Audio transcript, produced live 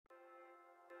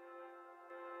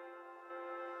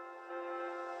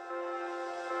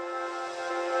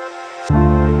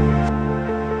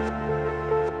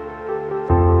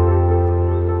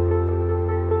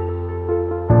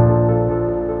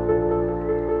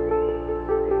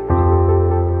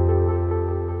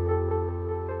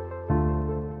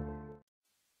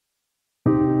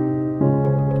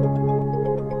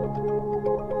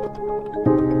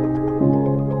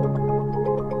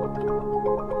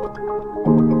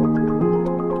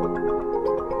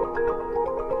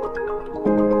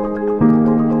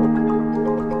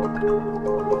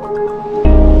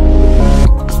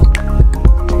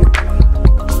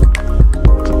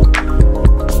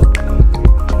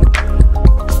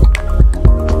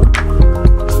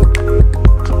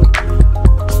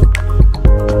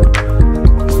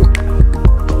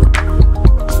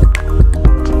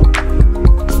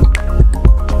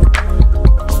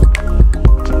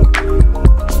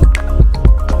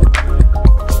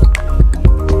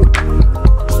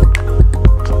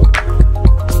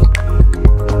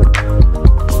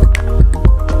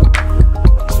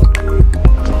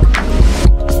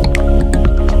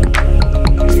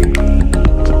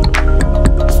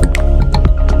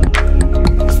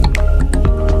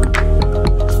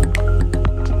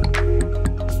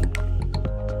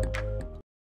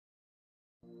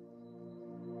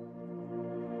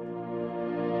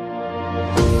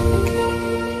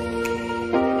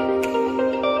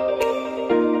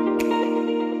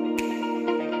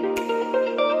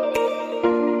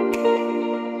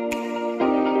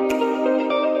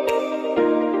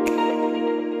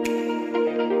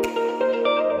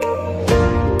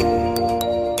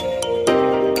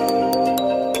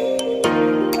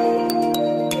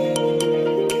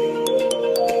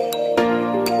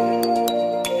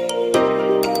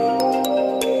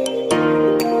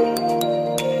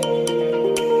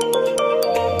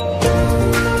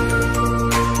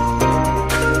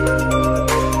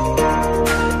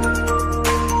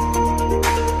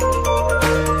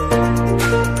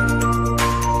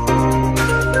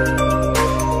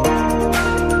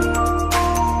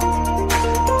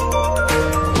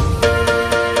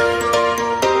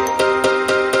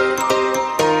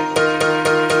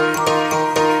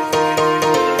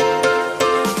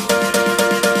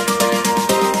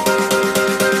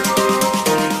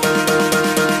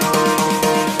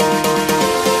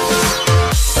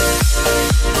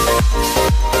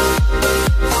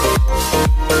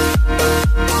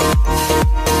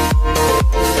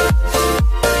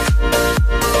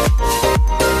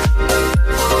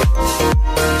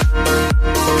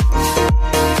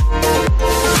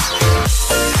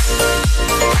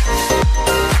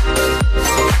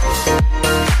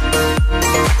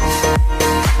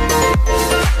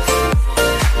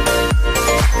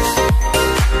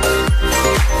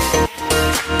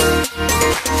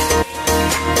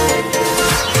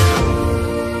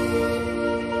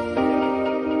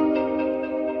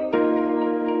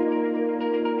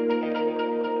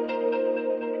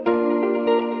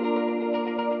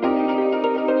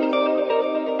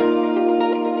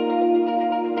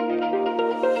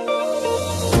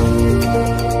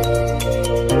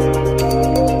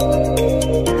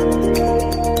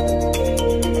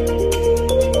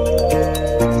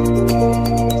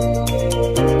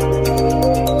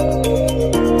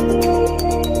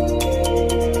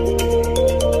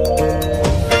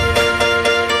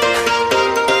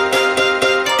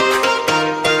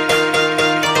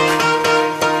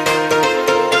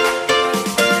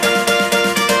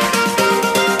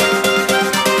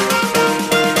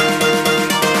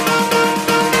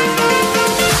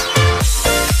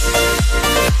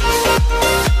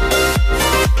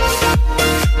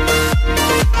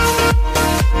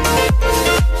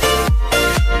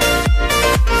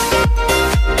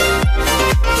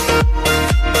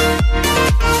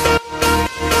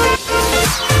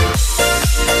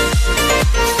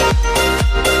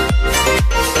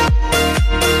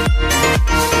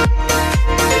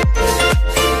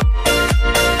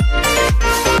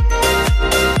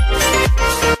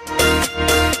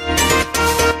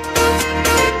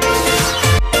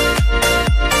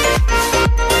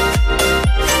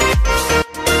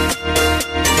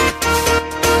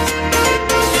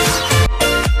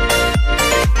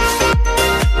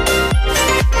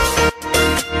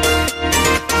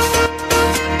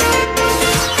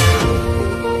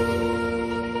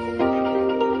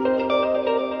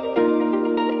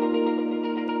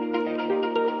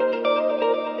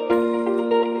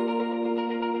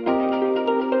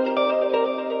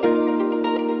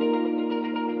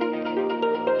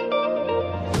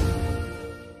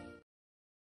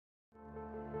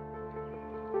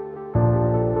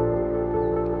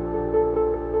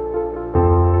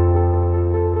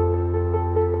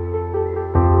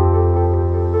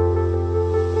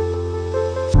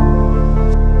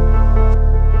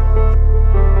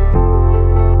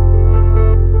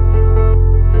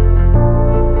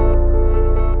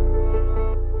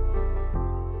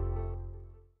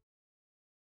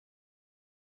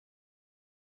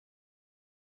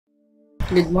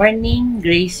Good morning,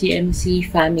 Grace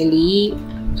UMC family.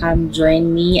 Come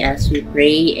join me as we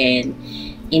pray and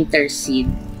intercede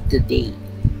today.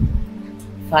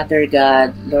 Father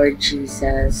God, Lord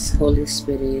Jesus, Holy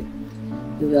Spirit,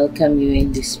 we welcome you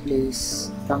in this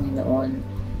place, Panginoon.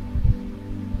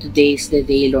 Today is the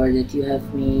day, Lord, that you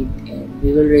have made, and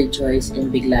we will rejoice and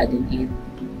be glad in it.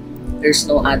 There's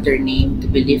no other name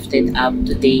to be lifted up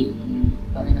today,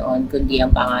 Panginoon, kundi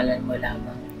ang pangalan mo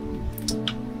lamang.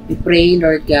 We pray,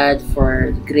 Lord God,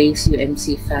 for the Grace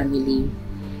UMC family.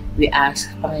 We ask,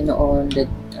 Panginoon,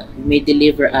 that you may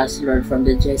deliver us, Lord, from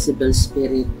the Jezebel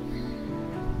spirit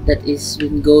that is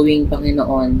been going,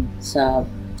 Panginoon, sa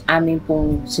aming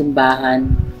pong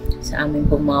simbahan, sa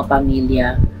aming pong mga pamilya.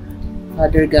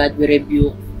 Father God, we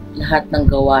rebuke lahat ng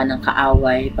gawa ng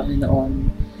kaaway,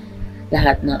 Panginoon,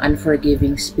 lahat ng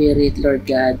unforgiving spirit, Lord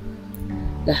God,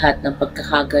 lahat ng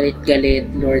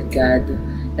pagkakagalit-galit, Lord God,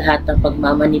 lahat ng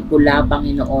pagmamanipula,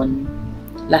 Panginoon,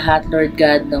 lahat, Lord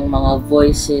God, ng mga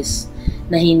voices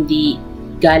na hindi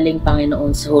galing,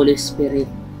 Panginoon, sa Holy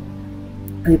Spirit.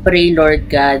 We pray,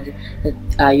 Lord God,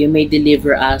 that you may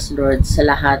deliver us, Lord, sa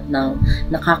lahat ng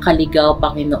nakakaligaw,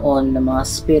 Panginoon, ng mga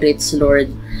spirits, Lord,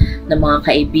 ng mga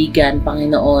kaibigan,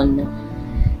 Panginoon,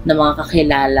 ng mga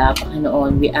kakilala,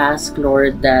 Panginoon. We ask,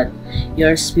 Lord, that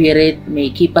your Spirit may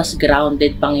keep us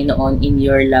grounded, Panginoon, in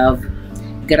your love,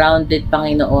 grounded,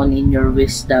 Panginoon, in your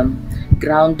wisdom,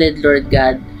 grounded, Lord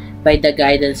God, by the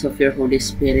guidance of your Holy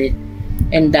Spirit.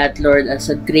 And that, Lord, as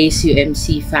a Grace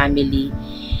UMC family,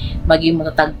 maging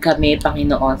matatag kami,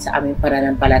 Panginoon, sa aming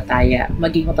pananampalataya.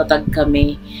 Maging matatag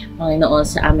kami, Panginoon,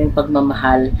 sa aming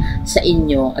pagmamahal sa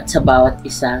inyo at sa bawat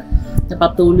isa. Na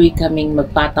patuloy kaming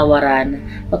magpatawaran,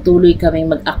 patuloy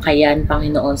kaming mag-akayan,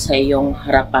 Panginoon, sa iyong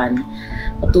harapan.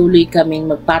 Patuloy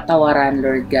kaming magpatawaran,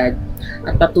 Lord God.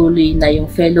 At patuloy na yung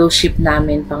fellowship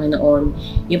namin, Panginoon,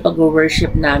 yung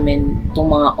pag-worship namin,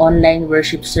 itong mga online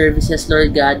worship services,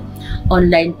 Lord God,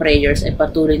 online prayers, ay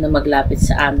patuloy na maglapit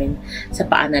sa amin sa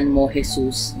paanan mo,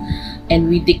 Jesus. And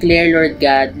we declare, Lord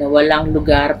God, na walang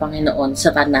lugar, Panginoon,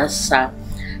 satanas sa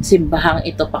simbahang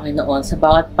ito, Panginoon, sa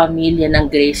bawat pamilya ng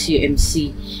Grace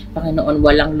UMC. Panginoon,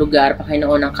 walang lugar,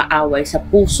 Panginoon, ang kaaway sa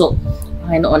puso,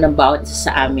 Panginoon, ng bawat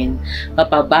isa sa amin.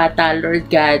 Mapabata, Lord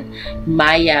God,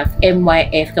 MYF,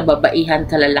 MYF, kababaihan,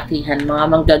 kalalakihan, mga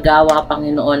manggagawa,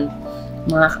 Panginoon,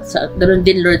 doon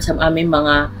din, Lord, sa aming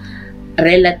mga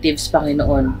relatives,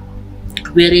 Panginoon.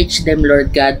 We reach them,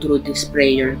 Lord God, through this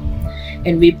prayer.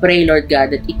 And we pray, Lord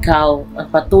God, that ikaw ang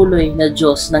patuloy na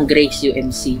Diyos ng Grace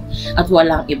UMC at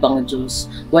walang ibang Diyos,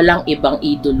 walang ibang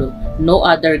idolo. No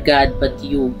other God but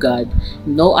you, God.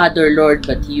 No other Lord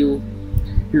but you,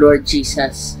 Lord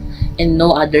Jesus. And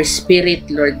no other Spirit,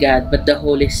 Lord God, but the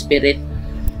Holy Spirit.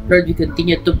 Lord, we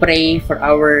continue to pray for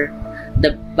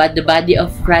the body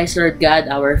of Christ, Lord God,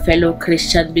 our fellow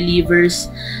Christian believers,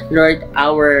 Lord,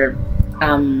 our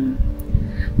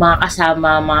mga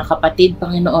kasama, mga kapatid,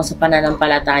 Panginoon, sa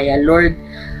pananampalataya. Lord,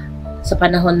 sa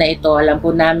panahon na ito, alam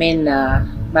po namin na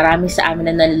marami sa amin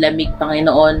na nanlamig,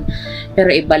 Panginoon, pero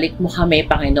ibalik mo kami,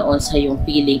 Panginoon, sa iyong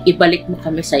piling. Ibalik mo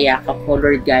kami sa yakap mo,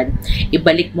 Lord God.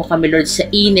 Ibalik mo kami, Lord, sa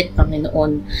init,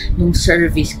 Panginoon, nung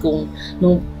service,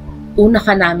 nung una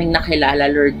ka naming nakilala,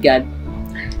 Lord God.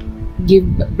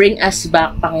 Bring us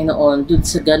back, Panginoon, dun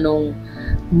sa ganong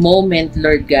moment,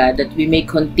 Lord God, that we may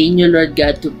continue, Lord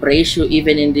God, to praise you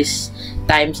even in these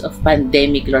times of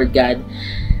pandemic, Lord God.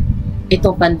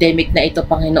 Itong pandemic na ito,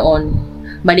 Panginoon,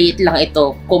 maliit lang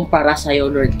ito kumpara sa iyo,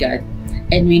 Lord God.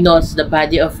 And we know as the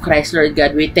body of Christ, Lord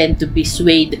God, we tend to be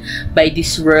swayed by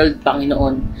this world,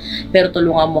 Panginoon. Pero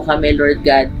tulungan mo kami, Lord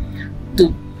God,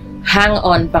 to hang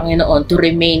on, Panginoon, to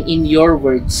remain in your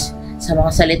words, sa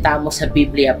mga salita mo sa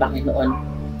Biblia, Panginoon.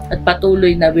 At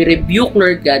patuloy na we rebuke,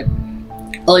 Lord God,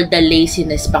 all the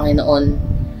laziness, Panginoon.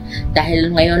 Dahil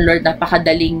ngayon, Lord,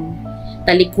 napakadaling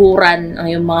talikuran ang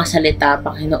iyong mga salita,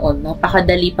 Panginoon.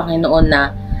 Napakadali, Panginoon, na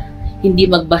hindi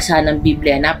magbasa ng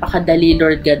Biblia. Napakadali,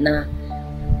 Lord God, na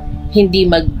hindi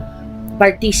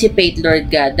mag-participate,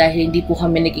 Lord God, dahil hindi po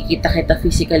kami nakikita-kita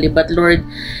physically. But, Lord,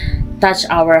 touch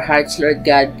our hearts, Lord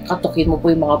God. Katukin mo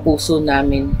po yung mga puso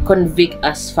namin. Convict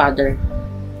us, Father.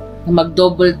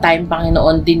 Mag-double time,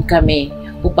 Panginoon, din kami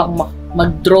upang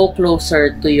mag-draw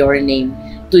closer to your name,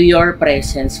 to your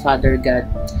presence, Father God.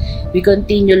 We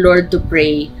continue, Lord, to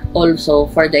pray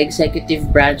also for the executive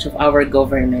branch of our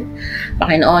government.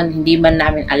 Panginoon, hindi man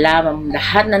namin alam ang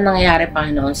lahat na nangyayari,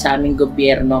 Panginoon, sa aming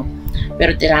gobyerno,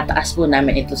 pero tinataas po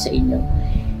namin ito sa inyo.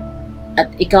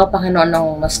 At ikaw, Panginoon,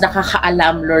 ang mas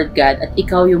nakakaalam, Lord God, at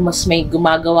ikaw yung mas may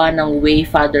gumagawa ng way,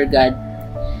 Father God,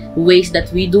 ways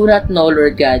that we do not know,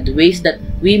 Lord God, ways that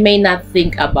we may not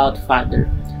think about,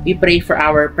 Father. We pray for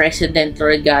our President,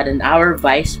 Lord God, and our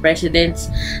Vice Presidents,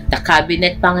 the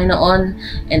Cabinet, Panginoon,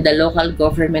 and the local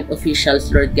government officials,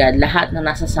 Lord God. Lahat na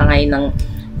nasa sangay ng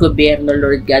gobyerno,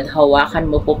 Lord God. Hawakan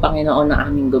mo po, Panginoon,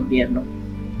 ang aming gobyerno.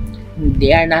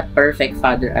 They are not perfect,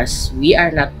 Father, as we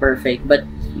are not perfect, but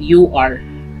you are.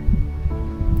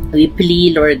 We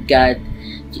plead, Lord God,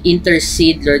 to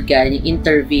intercede, Lord God, and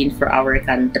intervene for our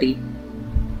country.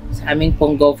 Sa aming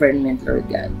pong government, Lord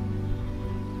God.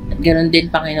 At ganoon din,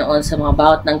 Panginoon, sa mga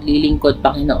bawat naglilingkod,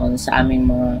 Panginoon, sa aming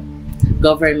mga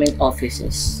government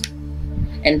offices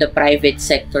and the private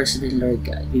sectors din, Lord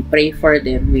God. We pray for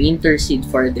them. We intercede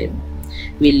for them.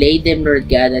 We lay them, Lord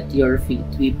God, at your feet.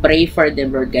 We pray for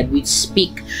them, Lord God. We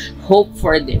speak hope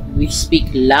for them. We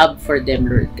speak love for them,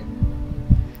 Lord God.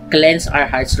 Cleanse our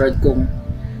hearts, Lord, kung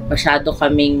masyado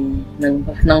kaming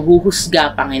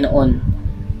nanghuhusga, Panginoon.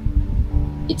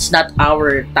 It's not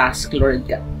our task, Lord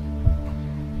God.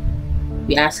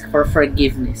 We ask for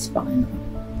forgiveness, Panginoon.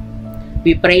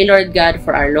 We pray, Lord God,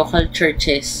 for our local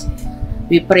churches.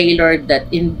 We pray, Lord, that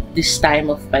in this time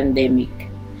of pandemic,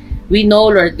 we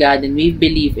know, Lord God, and we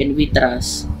believe and we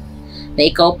trust na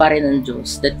ikaw pa rin ang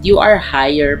Diyos, that you are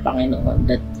higher,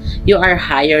 Panginoon, that you are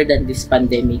higher than this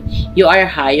pandemic. You are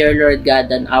higher, Lord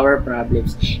God, than our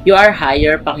problems. You are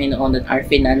higher, Panginoon, than our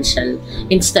financial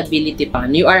instability,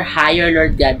 Panginoon. You are higher,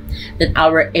 Lord God, than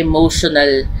our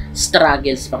emotional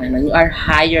struggles, Panginoon. You are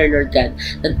higher, Lord God,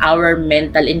 than our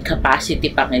mental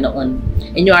incapacity, Panginoon.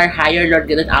 And you are higher, Lord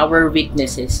God, than our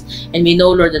weaknesses. And we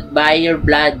know, Lord, that by your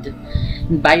blood,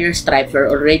 by your stripes, we're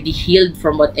already healed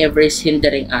from whatever is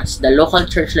hindering us. The local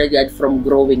church, Lord God, from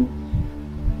growing.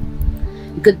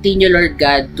 We continue, Lord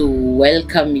God, to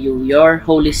welcome you, your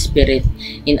Holy Spirit,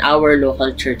 in our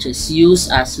local churches.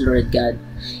 Use us, Lord God.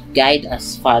 Guide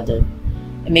us, Father.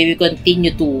 And may we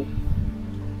continue to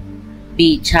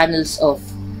be channels of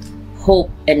hope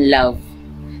and love.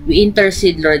 We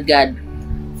intercede, Lord God,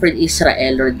 for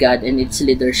Israel, Lord God, and its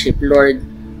leadership. Lord,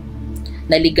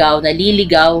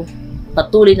 naliligaw,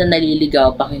 patuloy na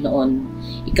naliligaw, Panginoon.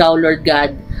 Ikaw, Lord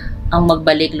God, ang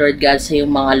magbalik, Lord God, sa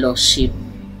iyong mga lost sheep.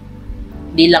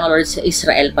 Di lang, Lord, sa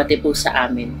Israel, pati po sa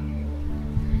amin.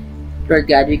 Lord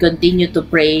God, we continue to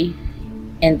pray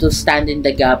and to stand in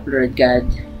the gap, Lord God.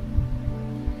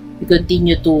 We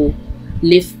continue to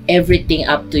lift everything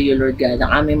up to you, Lord God,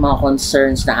 ang aming mga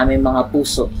concerns, na aming mga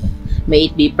puso. May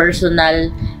it be personal,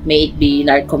 may it be in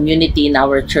our community, in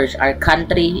our church, our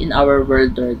country, in our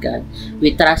world, Lord God.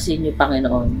 We trust in you,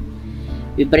 Panginoon.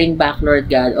 We bring back, Lord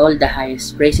God, all the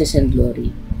highest praises and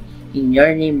glory. In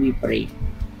your name we pray.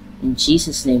 In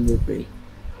Jesus' name we pray.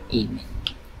 Amen.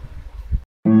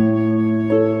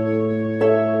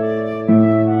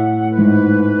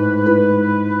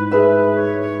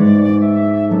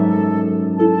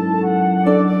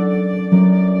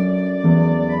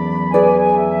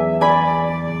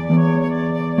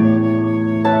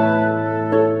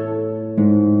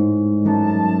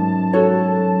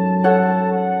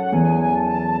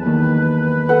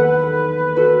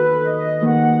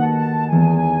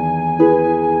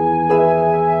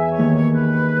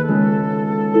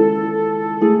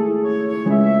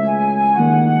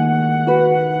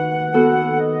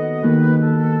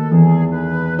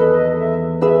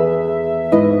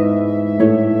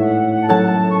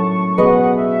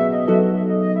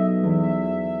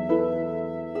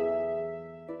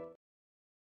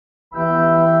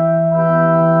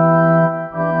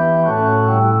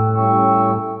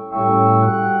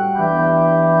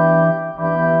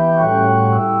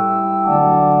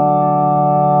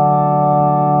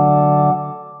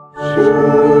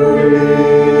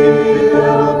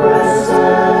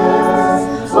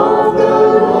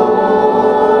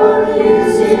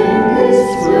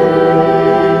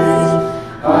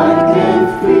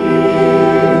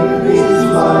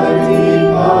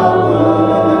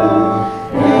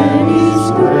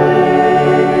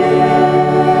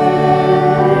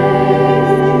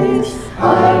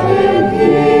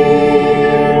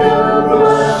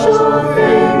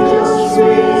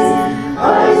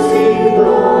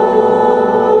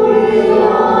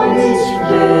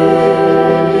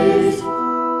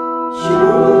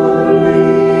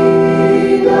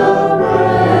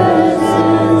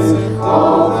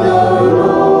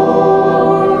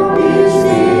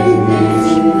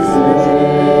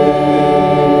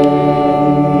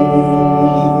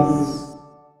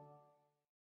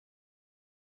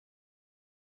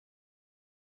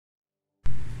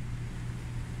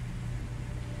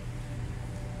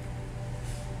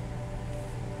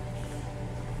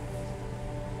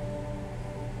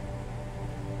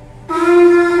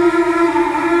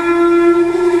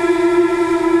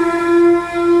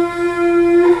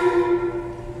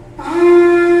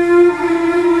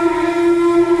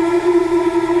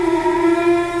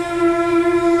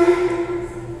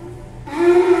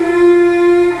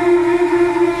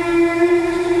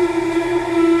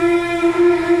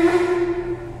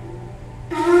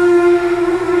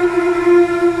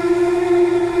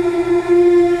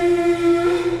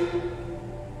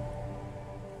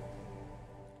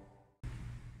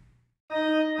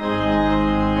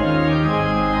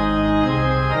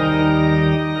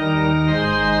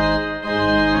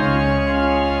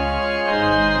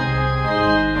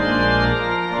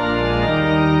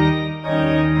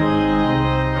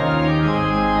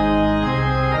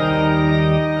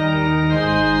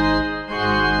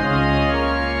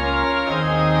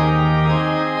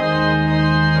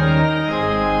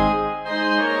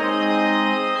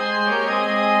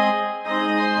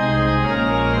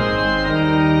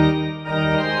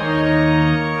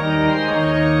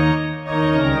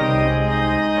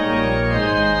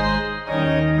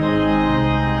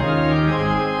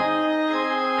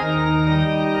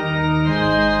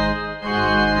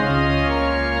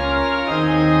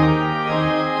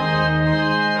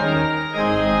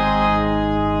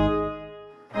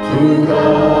 To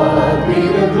God be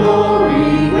the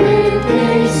glory, great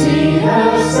things He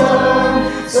has done.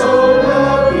 So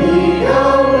loved He the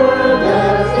world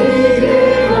that He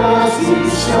gave us His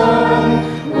Son,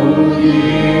 who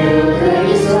yielded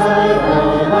His life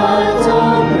an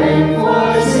atonement for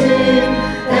sin,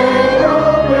 and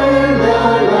opened the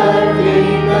life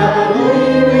gate that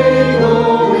we may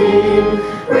go in.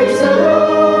 Praise the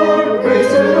Lord,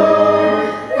 praise the Lord,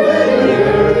 let the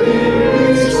earth hear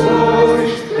His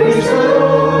voice. Praise the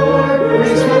Lord,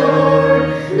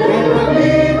 let the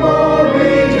people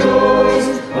rejoice.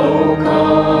 Oh,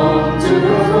 come to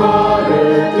the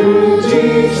Father through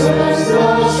Jesus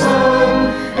the Son,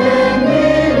 and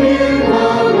give Him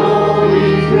the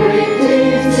glory, great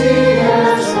things He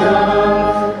has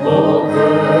done. Oh,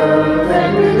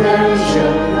 perfect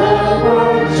redemption, the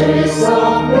purchase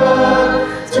of blood,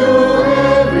 to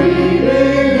every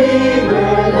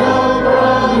believer, the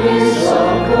promise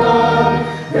of God.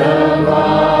 The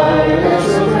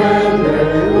vilest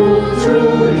offender who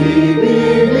truly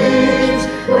believes,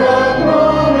 that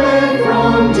moment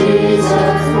from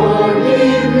Jesus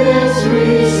forgiveness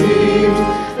receives.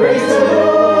 Praise the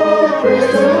Lord,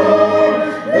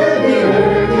 let the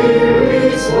earth hear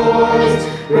His voice.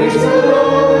 Praise the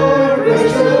Lord,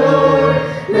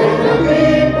 let the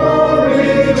people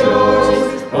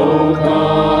rejoice. Oh,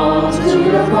 come to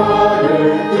the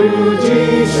Father through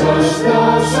Jesus the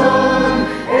Son,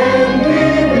 and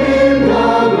give Him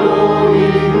the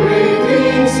glory, great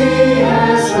things He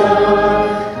has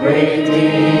done. Great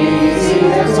things He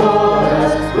has taught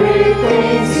us, great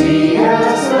things He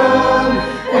has done,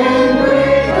 and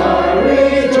great our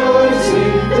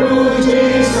rejoicing through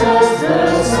Jesus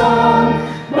the Son.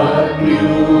 But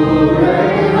purer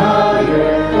and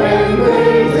higher and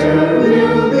greater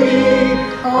will be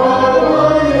our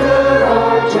wonder,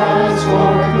 our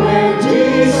transformed when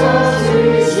Jesus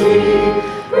is King.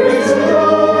 Praise the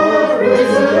Lord,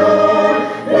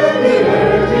 let the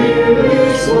earth hear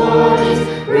His voice.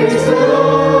 Praise the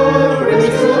Lord,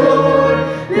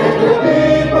 let the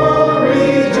people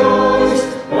rejoice.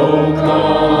 Oh,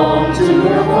 come to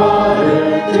the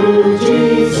Father through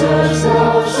Jesus the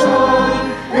Son,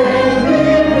 and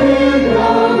give Him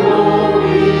the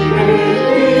glory,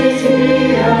 great things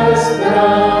He has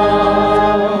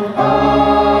done.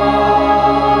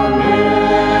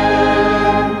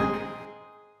 Amen.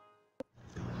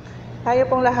 Tayo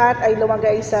pong lahat ay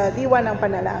lumagay sa diwa ng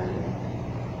panalangin.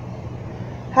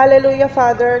 Hallelujah,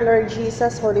 Father, Lord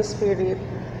Jesus, Holy Spirit.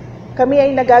 Kami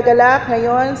ay nagagalak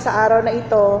ngayon sa araw na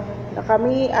ito na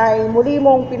kami ay muli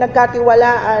mong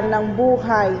pinagkatiwalaan ng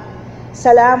buhay.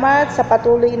 Salamat sa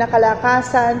patuloy na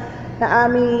kalakasan na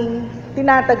aming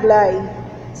tinataglay.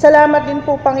 Salamat din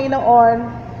po, Panginoon,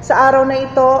 sa araw na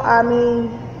ito aming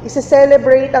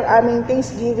isa-celebrate ang aming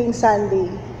Thanksgiving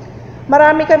Sunday.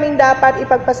 Marami kaming dapat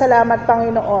ipagpasalamat,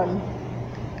 Panginoon.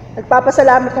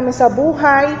 Nagpapasalamat kami sa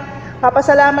buhay,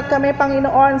 papasalamat kami,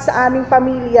 Panginoon, sa aming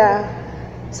pamilya.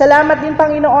 Salamat din,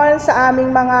 Panginoon, sa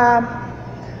aming mga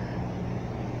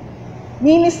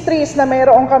ministries na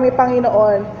mayroon kami,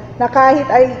 Panginoon, na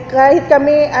kahit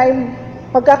kami ay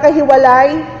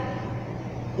magkakahiwalay,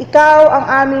 Ikaw ang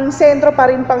aming sentro pa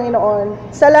rin,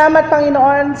 Panginoon. Salamat,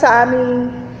 Panginoon, sa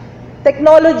aming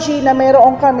technology na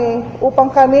mayroon kami upang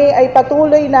kami ay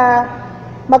patuloy na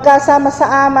magkasama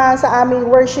sa Ama sa aming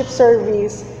worship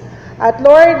service. At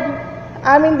Lord,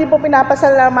 aming din po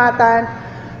pinapasalamatan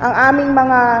ang aming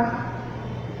mga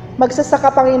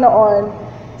magsasaka, Panginoon.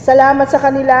 Salamat sa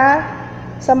kanila,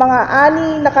 sa mga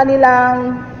ani na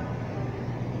kanilang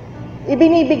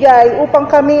ibinibigay upang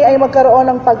kami ay magkaroon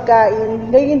ng pagkain.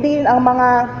 Gayon din ang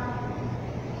mga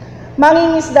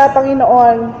mangingisda,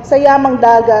 Panginoon, sa yamang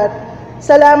dagat.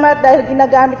 Salamat dahil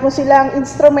ginagamit mo silang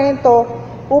instrumento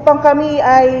upang kami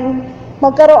ay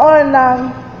magkaroon ng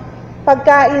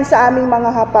pagkain sa aming mga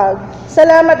hapag.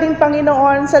 Salamat din,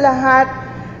 Panginoon, sa lahat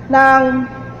ng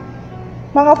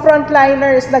mga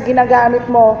frontliners na ginagamit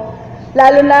mo,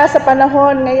 lalo na sa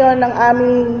panahon ngayon ng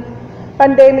aming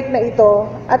pandemic na ito.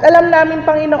 At alam namin,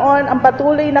 Panginoon, ang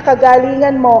patuloy na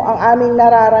kagalingan mo ang aming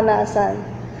nararanasan.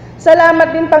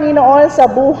 Salamat din, Panginoon,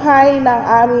 sa buhay ng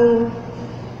aming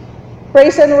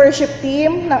praise and worship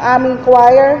team, ng aming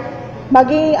choir,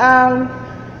 maging ang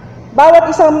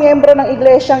bawat isang miyembro ng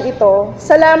iglesyang ito.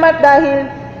 Salamat dahil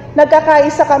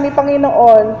nagkakaisa kami,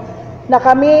 Panginoon, na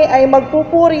kami ay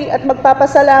magpupuri at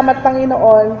magpapasalamat,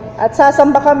 Panginoon, at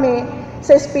sasamba kami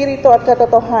sa Espiritu at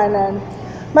katotohanan.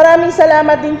 Maraming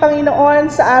salamat din, Panginoon,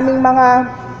 sa aming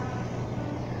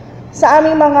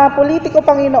mga politiko,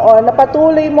 Panginoon, na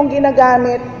patuloy mong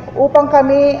ginagamit upang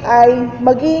kami ay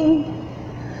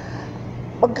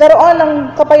magkaroon ng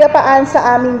kapayapaan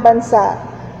sa aming bansa.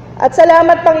 At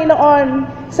salamat, Panginoon,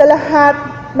 sa lahat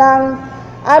ng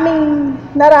aming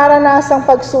nararanasang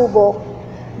pagsubok.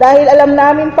 Dahil alam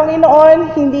namin,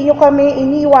 Panginoon, hindi nyo kami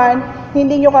iniwan,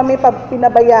 hindi nyo kami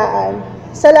pinabayaan.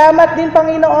 Salamat din,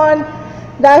 Panginoon,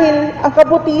 dahil ang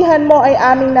kabutihan mo ay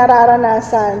aming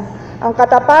nararanasan. Ang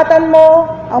katapatan mo,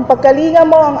 ang pagkalinga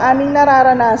mo ang aming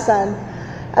nararanasan.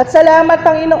 At salamat,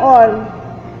 Panginoon,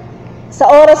 sa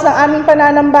oras ng aming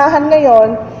pananambahan ngayon,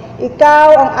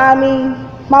 ikaw ang aming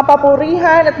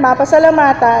mapapurihan at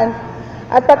mapasalamatan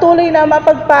at patuloy na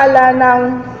mapagpala ng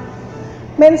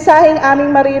mensaheng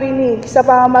aming maririnig sa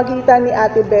pamamagitan ni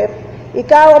Ate Beth.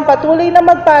 Ikaw ang patuloy na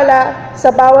magpala sa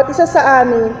bawat isa sa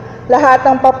amin. Lahat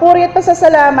ng papuri at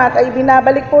pasasalamat ay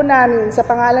binabalik po namin sa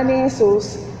pangalan ni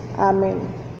Jesus. Amen.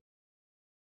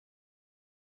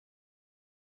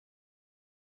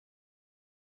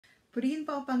 Purihin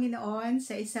po ang Panginoon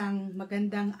sa isang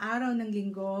magandang araw ng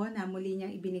linggo na muli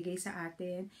niyang ibinigay sa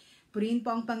atin. Purihin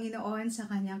po ang Panginoon sa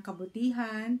kanyang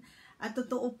kabutihan at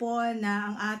totoo po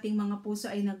na ang ating mga puso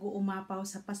ay nag-uumapaw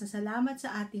sa pasasalamat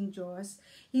sa ating Diyos.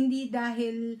 Hindi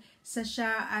dahil sa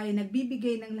siya ay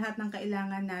nagbibigay ng lahat ng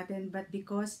kailangan natin, but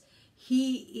because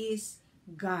He is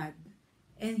God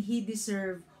and He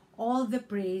deserves all the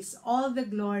praise, all the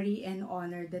glory and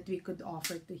honor that we could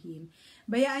offer to Him.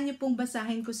 Bayaan niyo pong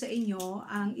basahin ko sa inyo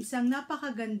ang isang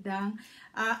napakagandang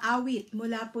awit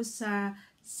mula po sa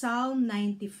Psalm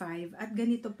 95 at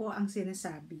ganito po ang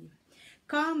sinasabi.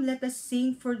 Come, let us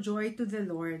sing for joy to the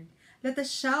Lord. Let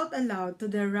us shout aloud to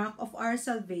the rock of our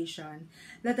salvation.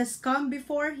 Let us come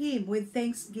before Him with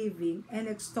thanksgiving and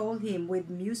extol Him with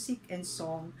music and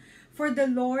song. For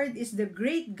the Lord is the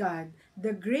great God,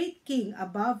 the great King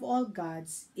above all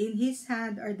gods. In His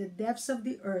hand are the depths of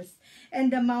the earth,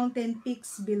 and the mountain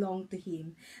peaks belong to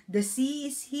Him. The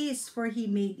sea is His, for He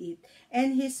made it,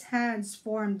 and His hands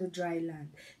formed the dry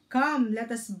land. Come, let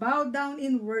us bow down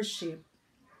in worship.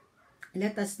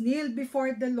 Let us kneel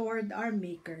before the Lord our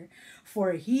Maker,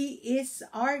 for He is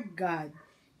our God,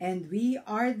 and we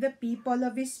are the people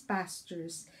of His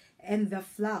pastures, and the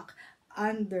flock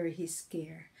under His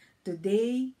care.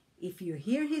 Today, if you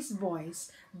hear His voice,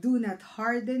 do not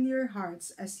harden your hearts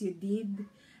as you did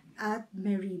at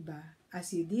Meribah,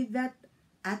 as you did that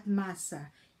at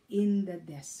Massa in the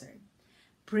desert.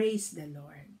 Praise the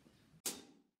Lord.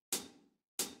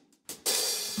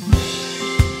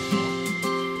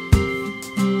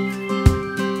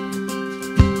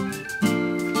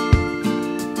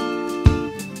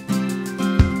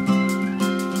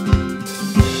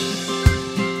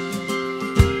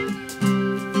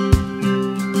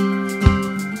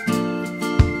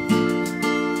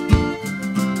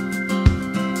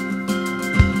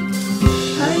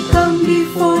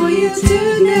 For you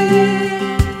today,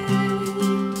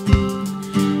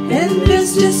 and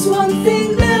there's just one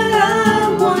thing that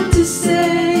I want to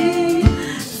say.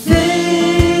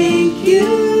 Thank you,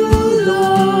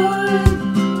 Lord.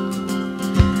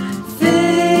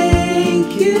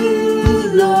 Thank you,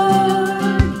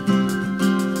 Lord,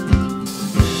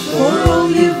 for all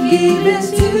you've given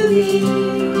to me,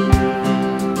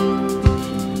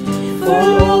 for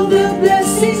all the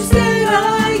blessings that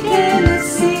I cannot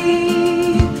see.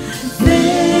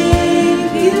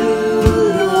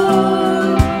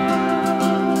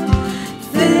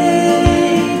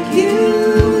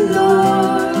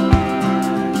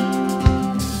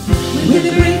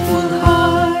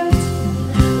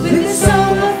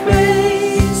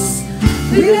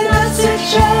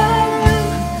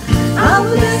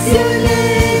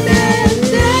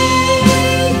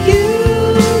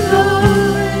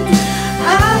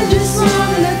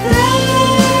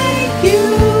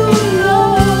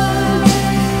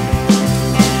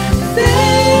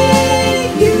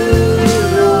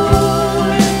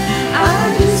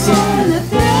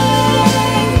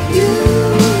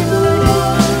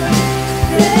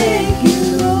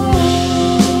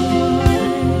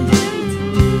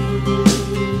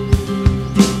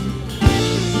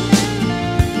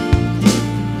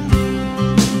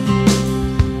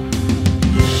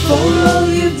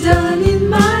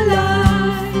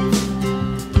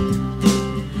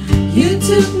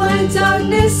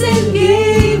 Darkness and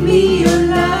gave me your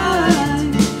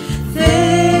light.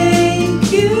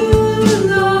 Thank you,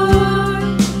 Lord.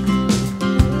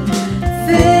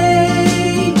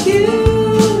 Thank you,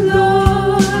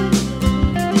 Lord.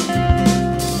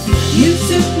 You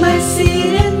took my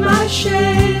sin and my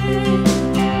shame.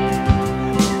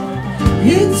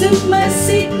 You took my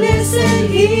sickness and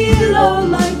healed all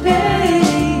my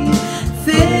pain.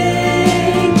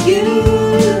 Thank you,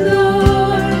 Lord.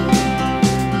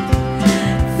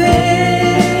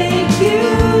 Thank you,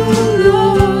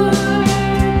 Lord.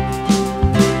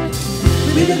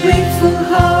 With a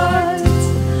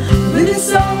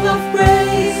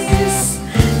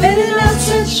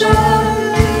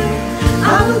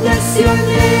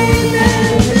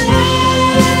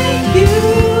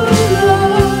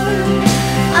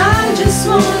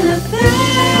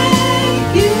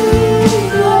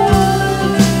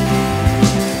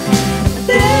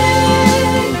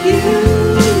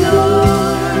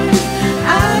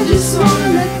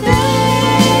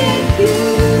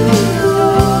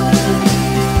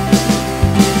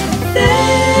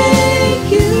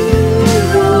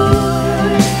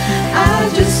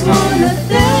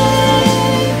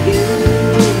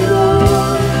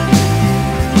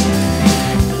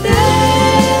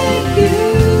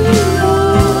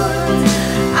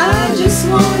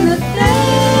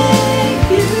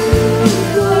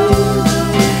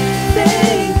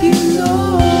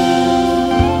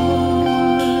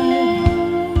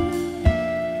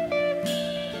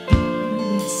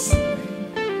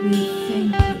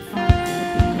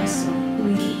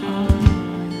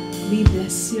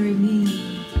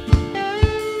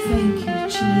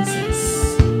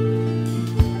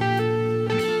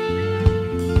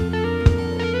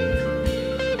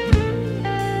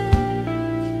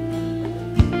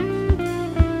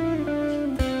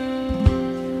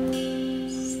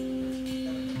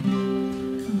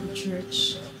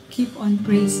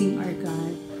praising our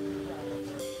God.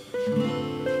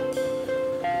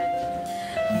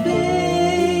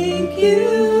 Thank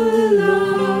you,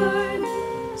 Lord.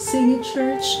 Sing it,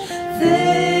 church.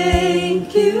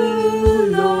 Thank you,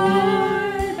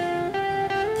 Lord.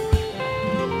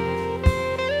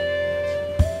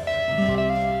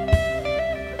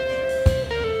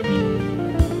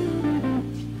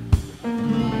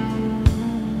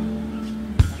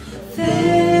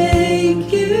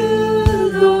 Thank you,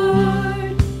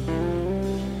 Lord.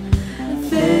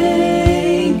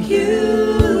 Thank you,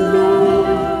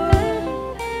 Lord.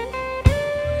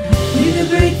 With a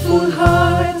grateful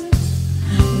heart,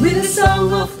 with a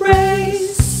song of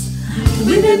praise,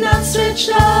 with an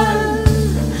outstretched arm,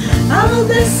 I will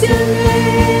bless your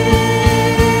name.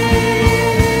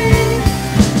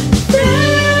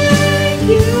 Thank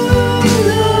you,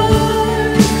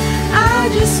 Lord. I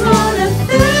just wanna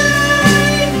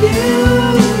thank you,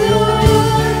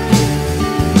 Lord.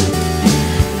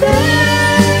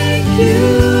 Thank you,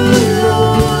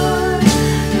 Lord.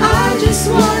 I just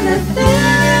wanna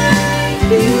thank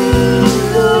you,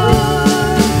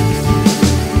 Lord.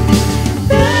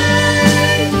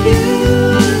 Thank you,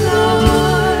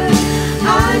 Lord.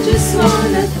 I just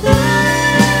wanna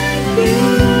thank you,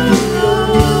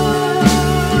 Lord.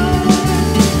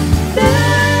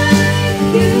 Thank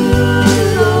you,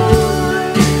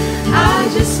 Lord. I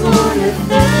just wanna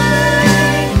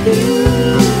thank you,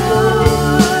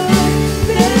 Lord.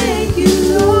 Thank you,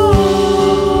 Lord.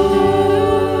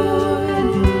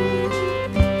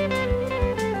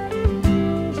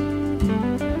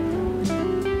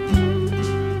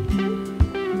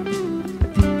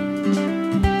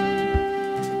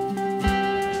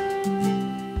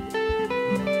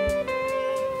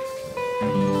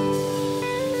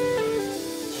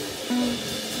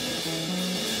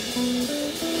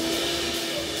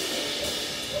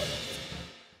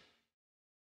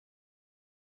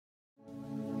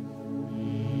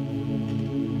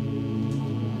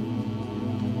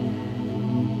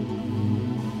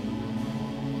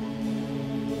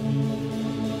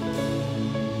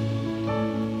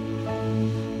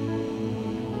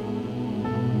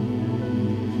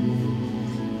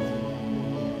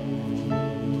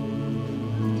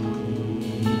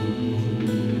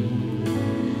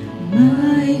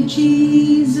 My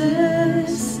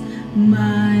Jesus,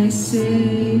 my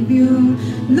Savior,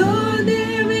 Lord,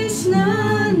 there is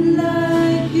none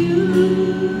like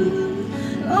you.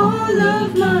 All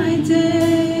of my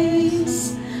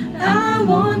days, I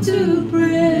want to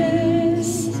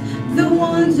praise the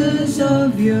wonders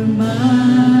of your mighty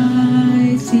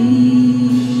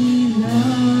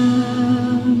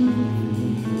love.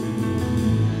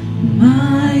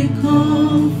 My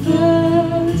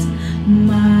comfort,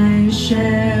 my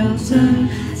shelter,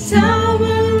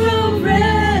 tower of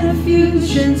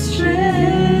refuge and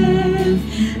strength.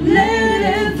 Let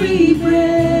every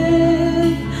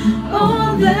breath,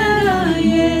 all that I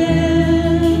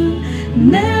am,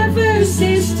 never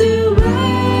cease to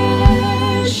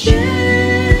worship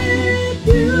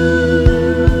you.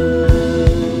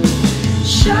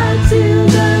 Shout till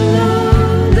the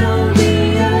Lord of the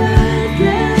earth,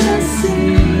 let us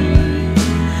sing.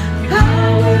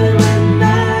 Power and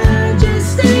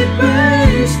majesty,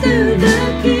 praise to the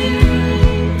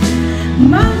King.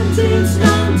 Mountains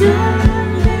bow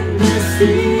down and the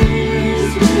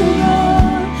seas will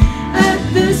roar at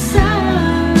the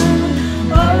sound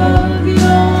of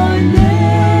your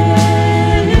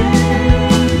name.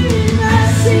 I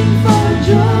sing for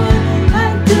joy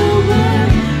at the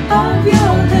work of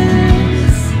your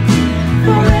hands.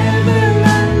 Forever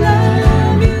I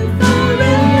love you,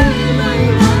 forever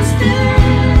I'll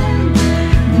stand.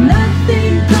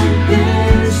 Nothing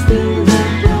compares to the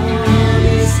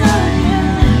promise I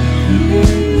have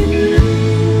in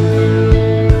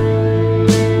you.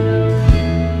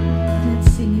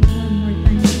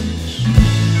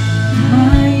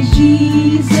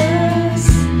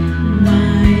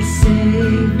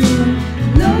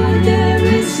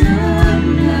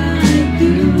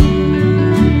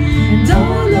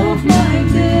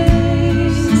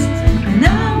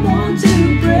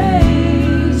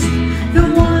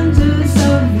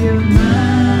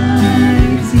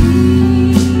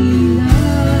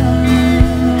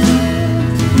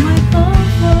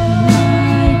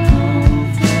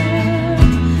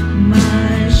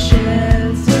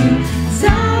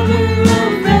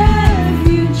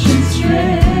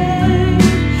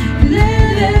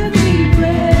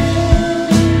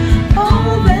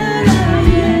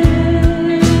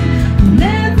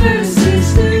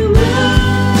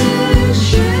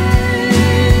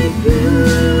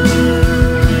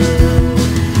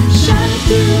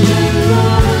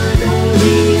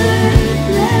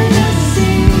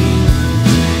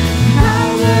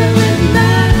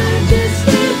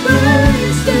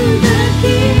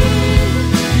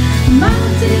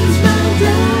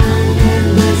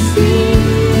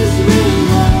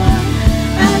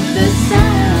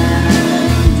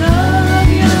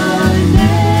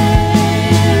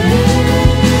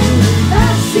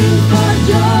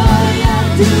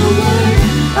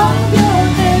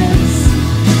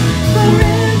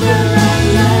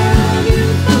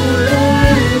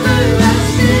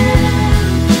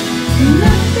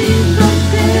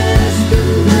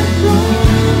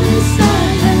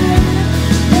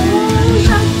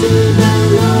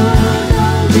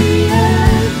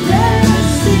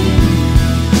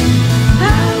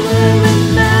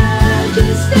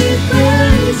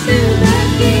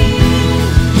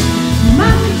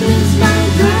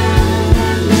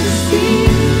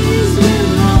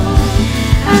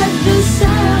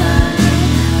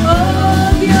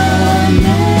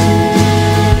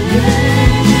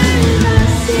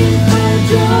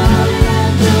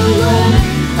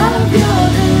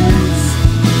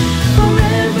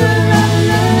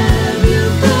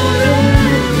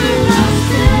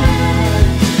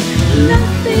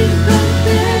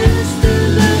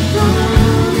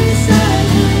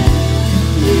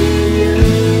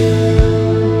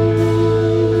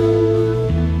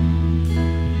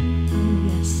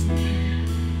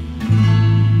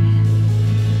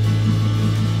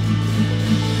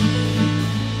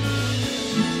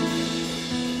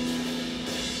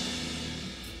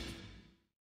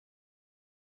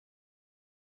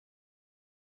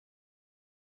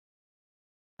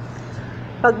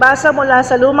 Pagbasa mula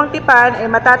sa Lumang Tipan ay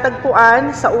matatagpuan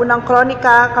sa unang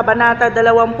Kronika, Kabanata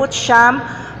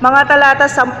 29, mga talata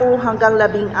 10 hanggang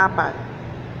 14.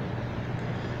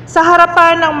 Sa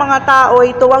harapan ng mga tao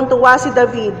ay tuwang-tuwa si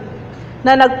David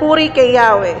na nagpuri kay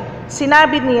Yahweh.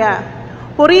 Sinabi niya,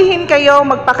 "Purihin kayo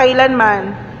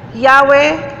magpakailanman,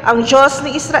 Yahweh, ang Diyos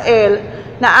ni Israel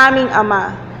na aming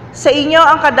Ama. Sa inyo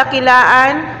ang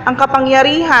kadakilaan, ang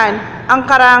kapangyarihan, ang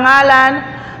karangalan,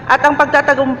 at ang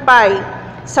pagtatagumpay,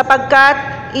 sapagkat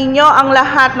inyo ang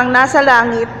lahat ng nasa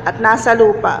langit at nasa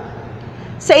lupa.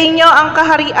 Sa inyo ang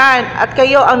kaharian at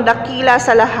kayo ang dakila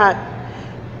sa lahat.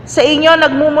 Sa inyo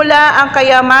nagmumula ang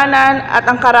kayamanan at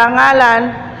ang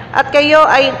karangalan at kayo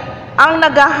ay ang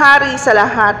naghahari sa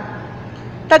lahat.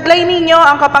 Taglay ninyo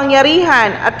ang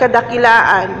kapangyarihan at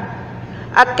kadakilaan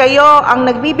at kayo ang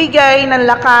nagbibigay ng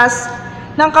lakas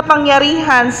ng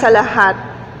kapangyarihan sa lahat.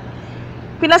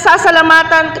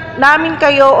 Pinasasalamatan namin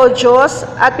kayo, O Diyos,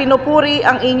 at pinupuri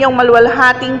ang inyong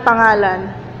maluwalhating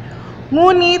pangalan.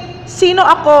 Ngunit, sino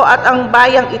ako at ang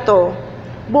bayang ito?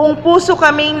 Buong puso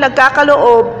kaming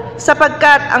nagkakaloob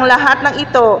sapagkat ang lahat ng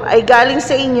ito ay galing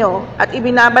sa inyo at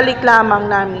ibinabalik lamang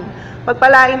namin.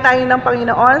 Pagpalain tayo ng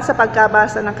Panginoon sa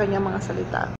pagkabasa ng kanyang mga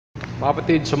salita. Mga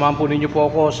kapatid, samahan po ninyo po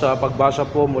ako sa pagbasa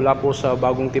po mula po sa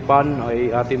Bagong Tipan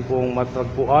ay atin pong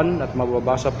matagpuan at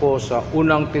mababasa po sa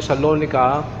unang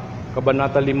Tesalonika,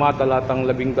 Kabanata 5, talatang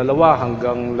 12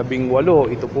 hanggang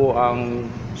 18. Ito po ang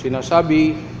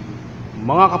sinasabi,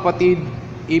 "Mga kapatid,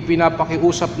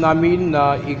 ipinapakiusap namin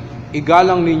na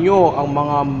igalang ninyo ang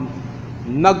mga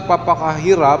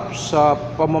nagpapakahirap sa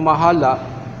pamamahala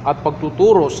at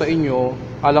pagtuturo sa inyo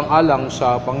alang-alang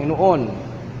sa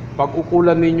Panginoon.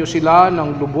 Pag-ukulan ninyo sila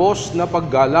ng lubos na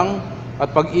paggalang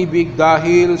at pag-ibig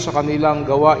dahil sa kanilang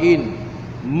gawain.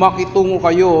 Makitungo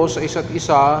kayo sa isa't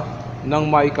isa ng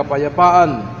may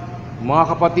kapayapaan. Mga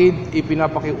kapatid,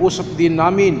 ipinapakiusap din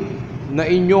namin na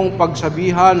inyong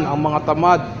pagsabihan ang mga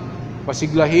tamad,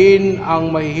 pasiglahin ang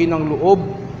mahihinang loob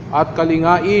at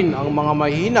kalingain ang mga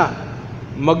mahihina.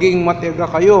 Maging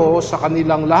matiyaga kayo sa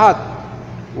kanilang lahat.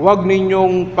 Huwag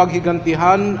ninyong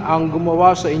paghigantihan ang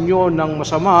gumawa sa inyo ng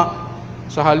masama.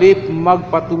 Sa halip,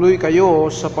 magpatuloy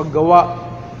kayo sa paggawa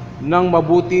ng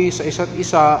mabuti sa isa't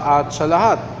isa at sa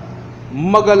lahat.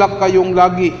 Magalak kayong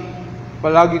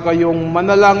palagi kayong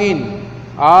manalangin,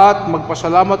 at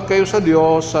magpasalamat kayo sa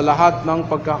Diyos sa lahat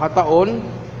ng pagkakataon,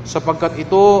 sapagkat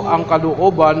ito ang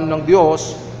kalooban ng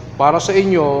Diyos para sa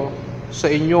inyo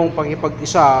sa inyong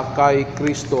pangipag-isa kay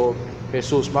Kristo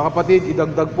Jesus." Mga kapatid,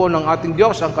 idagdag po ng ating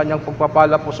Diyos ang kanyang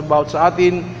pagpapala po sa bawat sa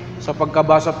atin sa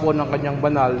pagkabasa po ng kanyang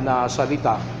banal na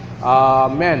salita.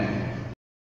 Amen.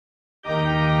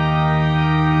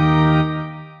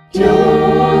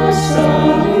 Diyos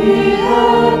ang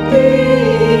ihati,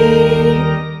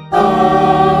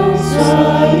 ang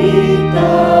salita,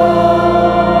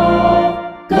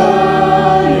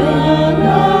 gaya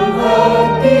ng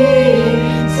hati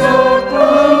sa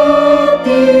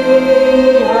katihan.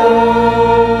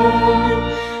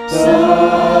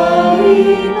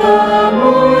 Salita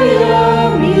mo'y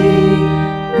aming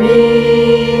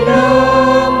minamahal,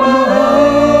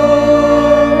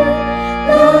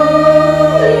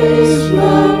 nais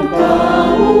ng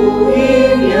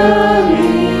tauhin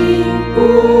yaring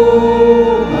buhay.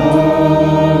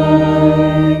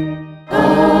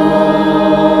 Amen.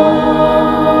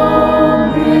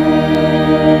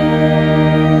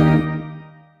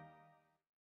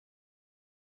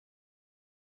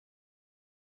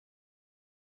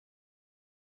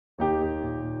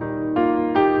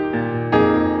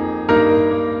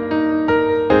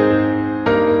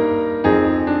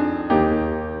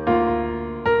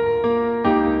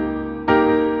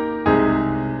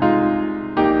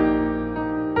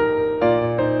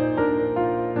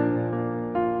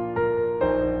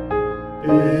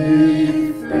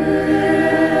 If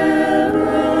ever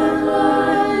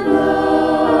I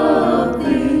love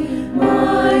thee,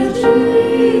 my Jesus,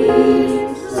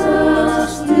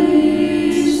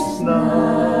 this now.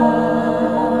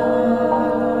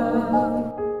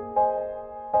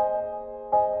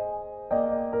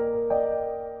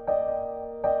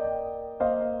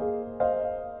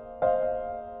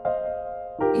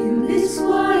 In this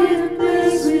quiet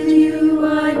place with you,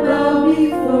 I bow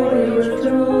before your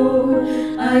throne.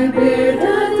 I bear the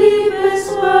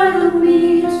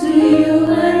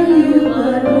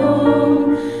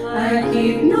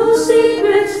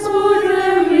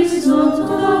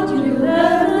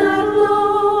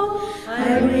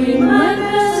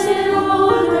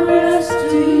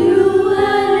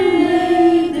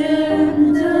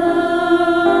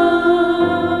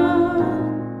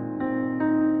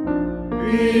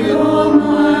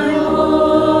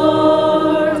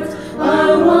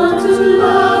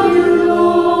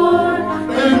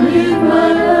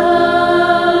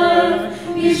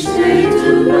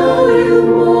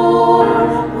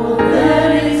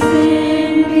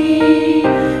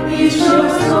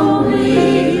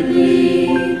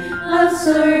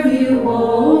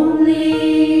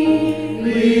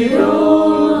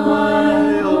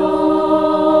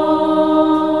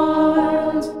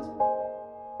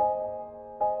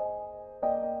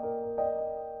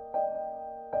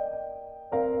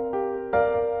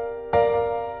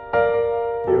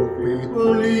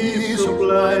faithfully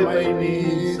supply my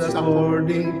needs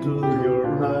according to your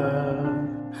plan.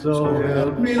 So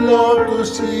help me, Lord, to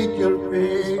seek your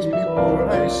face before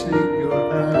I seek your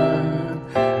hand.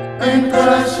 And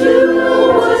trust you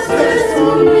know what's best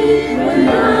for me when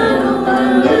I don't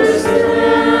understand.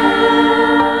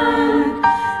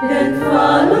 Then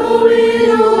follow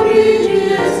in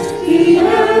obedience in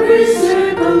every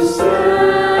circumstance.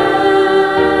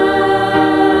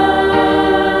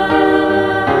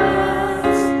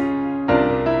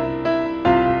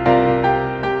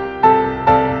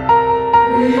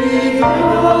 With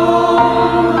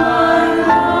all my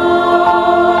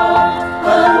heart,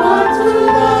 I want to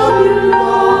love you,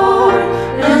 Lord,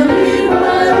 and live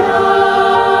my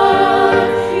life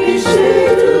each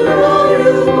day to know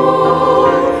you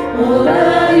more. All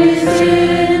that is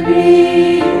in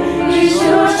me is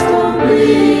yours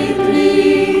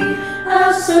completely.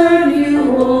 I'll serve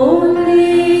you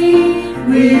only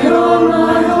with all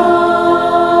my heart.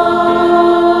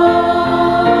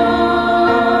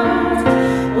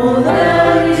 All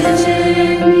that is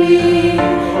in me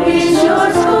is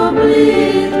yours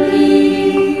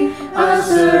completely. I'll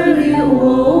serve you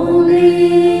only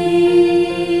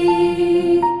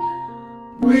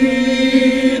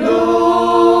with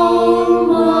all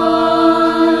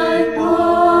my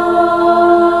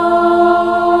heart.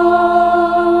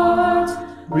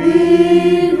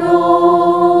 With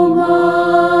all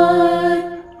my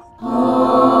heart.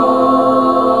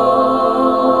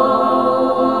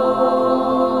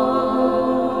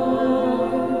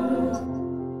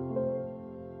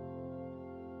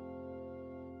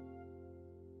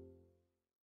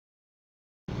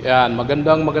 Yan,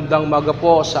 magandang umaga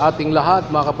po sa ating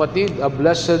lahat, mga kapatid. A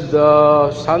blessed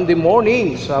Sunday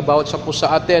morning sa bawat sa po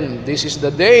sa atin. This is the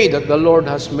day that the Lord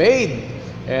has made,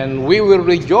 and we will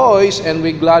rejoice and we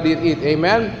glad in it.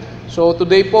 Amen? So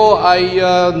today po ay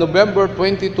November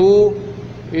 22.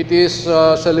 It is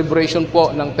celebration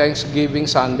po ng Thanksgiving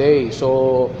Sunday.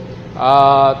 So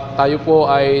tayo po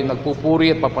ay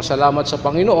nagpupuri at papasalamat sa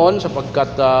Panginoon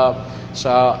sapagkat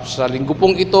sa linggo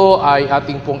pong ito ay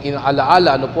ating pong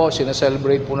inaalaala,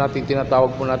 sineselebrate po natin,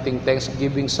 tinatawag po nating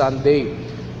Thanksgiving Sunday.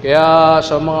 Kaya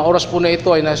sa mga oras po na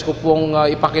ito ay nais ko pong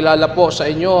ipakilala po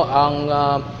sa inyo ang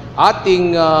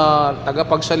ating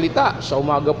tagapagsalita sa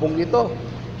umaga pong ito.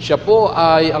 Siya po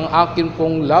ay ang akin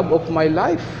pong love of my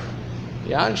life.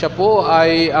 Yan, siya po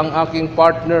ay ang aking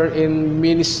partner in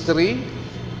ministry.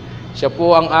 Siya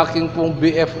po ang aking pong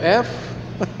BFF.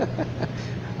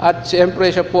 At siyempre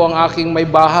siya po ang aking may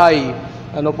bahay.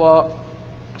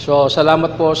 So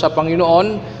salamat po sa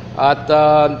Panginoon at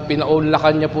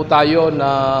pinaunlakan niya po tayo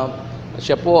na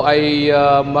siya po ay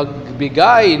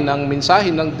magbigay ng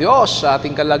mensahe ng Diyos sa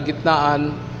ating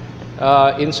kalagitnaan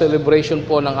in celebration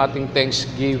po ng ating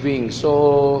Thanksgiving.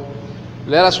 So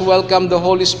let us welcome the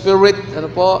Holy Spirit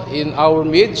in our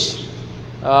midst.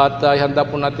 At handa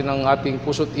po natin ang ating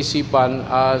puso't isipan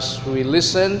as we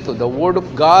listen to the Word of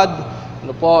God.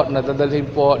 Nadadalhin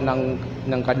po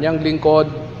ng kanyang lingkod,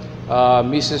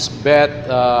 Mrs. Beth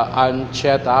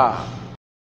Ancheta.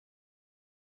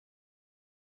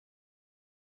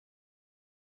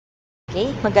 Okay,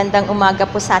 magandang umaga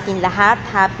po sa atin lahat.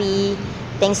 Happy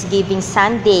Thanksgiving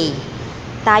Sunday.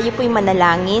 Tayo po'y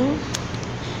manalangin.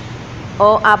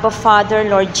 O Abba Father,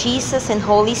 Lord Jesus, and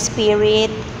Holy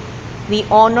Spirit, we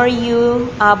honor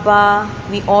you, Abba.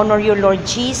 We honor you, Lord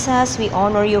Jesus. We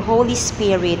honor you, Holy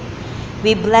Spirit.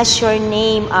 We bless your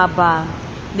name, Abba.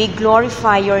 We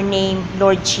glorify your name,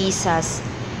 Lord Jesus.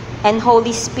 And Holy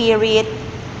Spirit,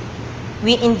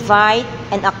 we invite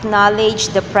and acknowledge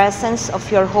the presence of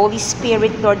your Holy Spirit,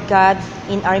 Lord God,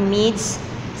 in our midst.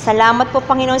 Salamat po,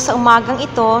 Panginoon, sa umagang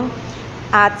ito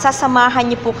at sasamahan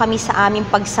niyo po kami sa aming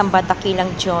pagsamba, dakilang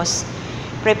Diyos.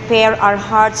 Prepare our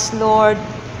hearts, Lord,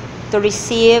 to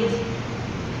receive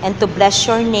and to bless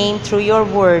your name through your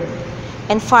word.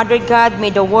 And Father God, may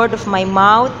the word of my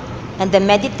mouth and the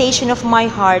meditation of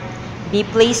my heart be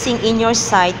pleasing in your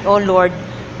sight, O Lord,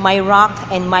 my rock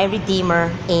and my redeemer.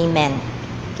 Amen.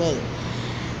 Okay.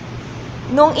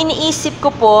 Nung iniisip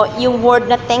ko po yung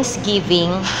word na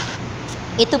Thanksgiving,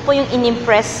 ito po yung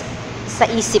inimpress sa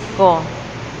isip ko.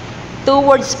 2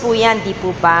 words po yan, di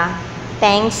po ba?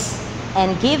 Thanks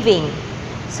and giving.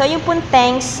 So yung pong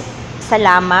thanks,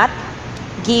 salamat,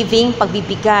 giving,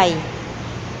 pagbibigay.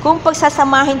 Kung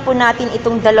pagsasamahin po natin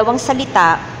itong dalawang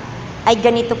salita, ay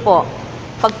ganito po,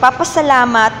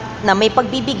 pagpapasalamat na may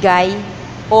pagbibigay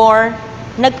or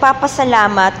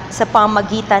nagpapasalamat sa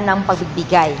pamamagitan ng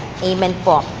pagbibigay. Amen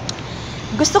po.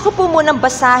 Gusto ko po munang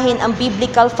basahin ang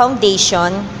biblical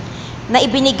foundation na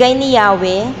ibinigay ni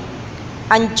Yahweh,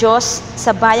 ang Diyos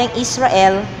sa bayang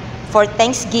Israel, for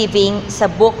Thanksgiving sa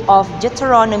Book of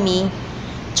Deuteronomy,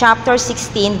 chapter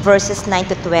 16, verses 9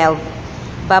 to 12.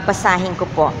 Babasahin ko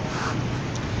po.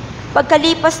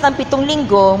 Pagkalipas ng 7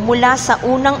 linggo mula sa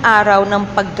unang araw ng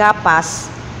paggapas,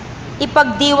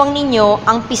 ipagdiwang ninyo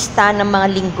ang pista ng mga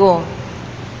linggo.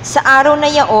 Sa araw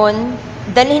na yaon,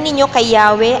 dalhin ninyo kay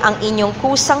Yahweh ang inyong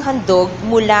kusang handog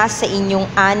mula sa inyong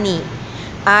ani,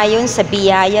 ayon sa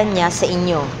biyaya niya sa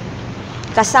inyo.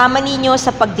 Kasama ninyo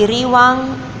sa pagdiriwang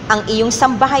ang iyong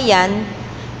sambahayan,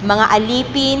 mga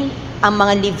alipin, ang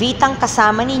mga Levitang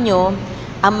kasama ninyo,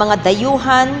 ang mga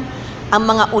dayuhan, ang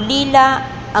mga ulila,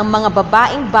 ang mga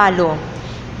babaeng balo.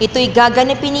 Ito'y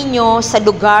gaganapin ninyo sa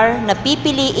lugar na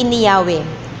pipiliin ni Yahweh.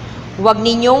 Huwag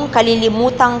ninyong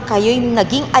kalilimutang kayo'y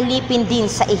naging alipin din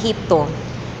sa Ehipto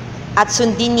at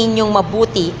sundin ninyong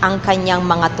mabuti ang kanyang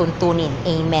mga tuntunin.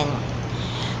 Amen.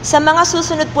 Sa mga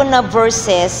susunod po na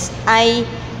verses ay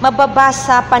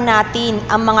mababasa pa natin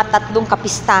ang mga 3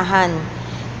 kapistahan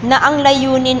na ang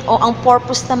layunin o ang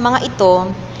purpose ng mga ito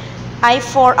ay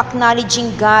for acknowledging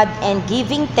God and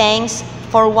giving thanks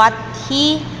for what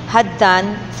He had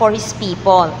done for His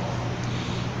people.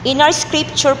 In our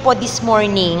scripture po this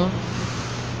morning,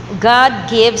 God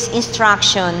gives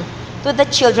instruction to the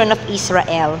children of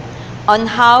Israel on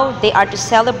how they are to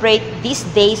celebrate these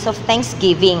days of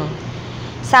Thanksgiving.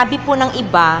 Sabi po ng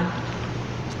iba,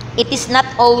 it is not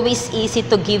always easy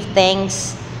to give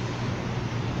thanks.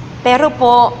 Pero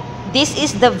po, this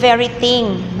is the very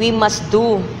thing we must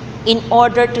do in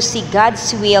order to see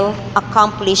God's will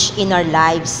accomplished in our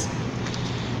lives.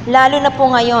 Lalo na po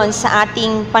ngayon sa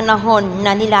ating panahon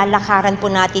na nilalakaran po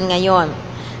natin ngayon.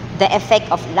 The effect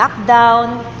of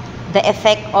lockdown, the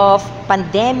effect of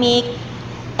pandemic,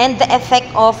 and the effect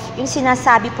of yung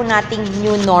sinasabi po nating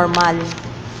new normal.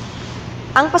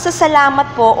 Ang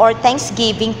pasasalamat po or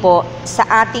thanksgiving po sa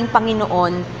ating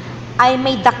Panginoon ay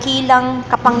may dakilang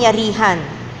kapangyarihan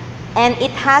and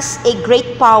it has a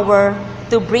great power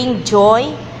to bring joy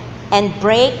and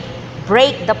break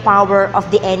the power of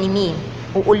the enemy.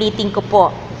 Uulitin ko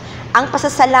po. Ang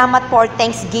pasasalamat po or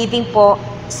thanksgiving po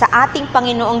sa ating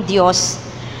Panginoong Diyos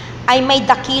ay may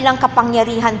dakilang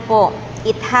kapangyarihan po.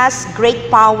 It has great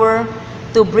power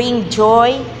to bring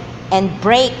joy and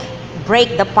break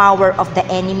the power of the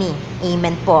enemy.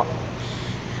 Amen po.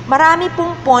 Marami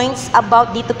pong points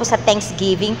about dito po sa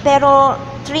Thanksgiving, pero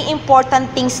 3 important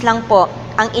things lang po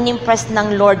ang inimpress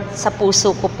ng Lord sa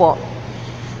puso ko po.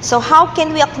 So how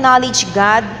can we acknowledge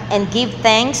God and give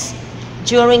thanks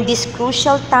during these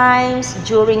crucial times,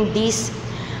 during these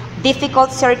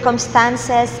difficult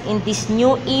circumstances, in this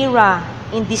new era,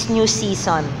 in this new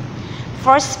season?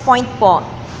 First point po,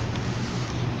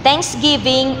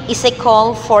 Thanksgiving is a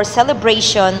call for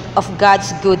celebration of God's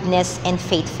goodness and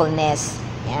faithfulness.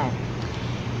 Yan.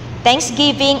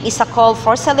 Thanksgiving is a call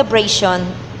for celebration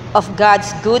of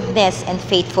God's goodness and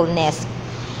faithfulness.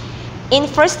 In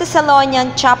 1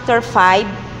 Thessalonians chapter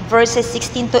 5, verses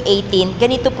 16 to 18,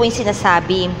 ganito po yung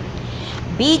sinasabi,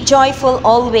 Be joyful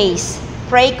always,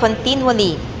 pray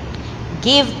continually,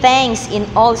 give thanks in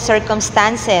all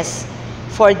circumstances,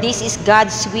 for this is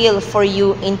God's will for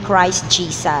you in Christ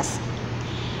Jesus.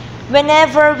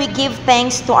 Whenever we give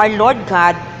thanks to our Lord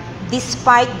God,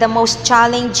 despite the most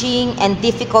challenging and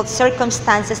difficult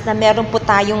circumstances na meron po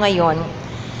tayo ngayon,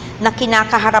 na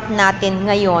kinakaharap natin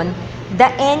ngayon,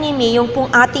 the enemy, yung pong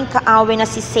ating kaaway na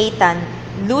si Satan,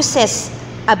 loses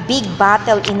a big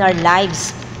battle in our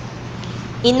lives.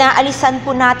 Inaalisan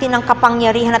po natin ang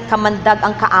kapangyarihan at kamandag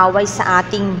ang kaaway sa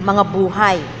ating mga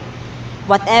buhay.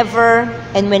 Whatever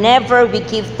and whenever we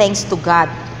give thanks to God.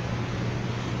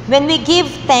 When we give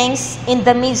thanks in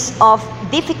the midst of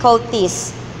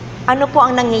difficulties, ano po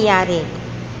ang nangyayari?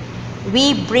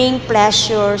 We bring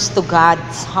pleasures to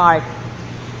God's heart.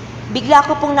 Bigla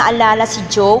ko pong naalala si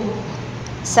Job,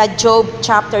 sa Job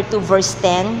chapter 2 verse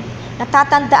 10.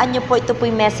 Natatandaan niyo po, ito po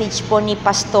yung message po ni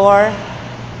Pastor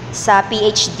sa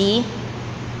PhD.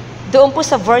 Doon po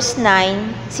sa verse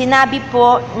 9, sinabi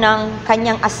po ng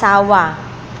kanyang asawa,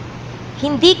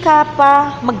 hindi ka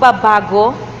pa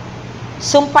magbabago,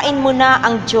 sumpain mo na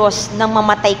ang Diyos nang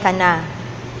mamatay ka na.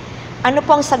 Ano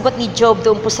po ang sagot ni Job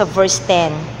doon po sa verse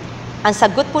 10? Ang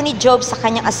sagot po ni Job sa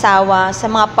kanyang asawa sa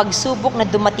mga pagsubok na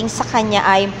dumating sa kanya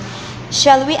ay,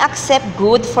 shall we accept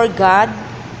good for God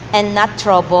and not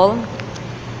trouble?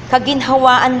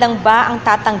 Kaginhawaan lang ba ang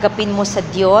tatanggapin mo sa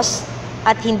Diyos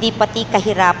at hindi pati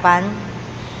kahirapan?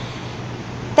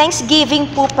 Thanksgiving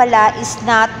po pala is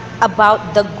not about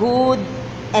the good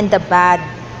and the bad,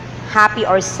 happy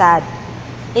or sad.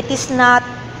 It is not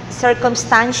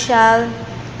circumstantial,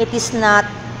 it is not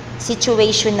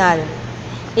situational.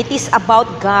 It is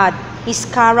about God His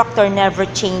character never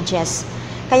changes.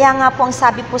 Kaya nga po ang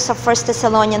sabi po sa 1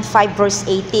 Thessalonians 5 verse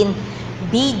 18,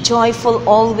 be joyful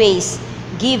always,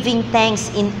 giving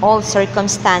thanks in all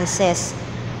circumstances.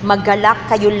 Maggalak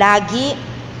kayo lagi,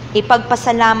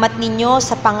 ipagpasalamat ninyo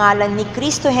sa pangalan ni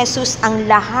Kristo Jesus ang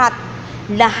lahat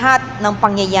ng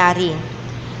pangyayari.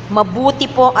 Mabuti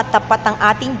po at tapat ang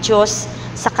ating Diyos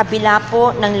sa kabila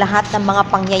po ng lahat ng mga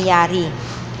pangyayari.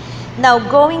 Now,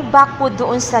 going back po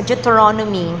doon sa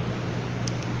Deuteronomy,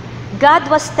 God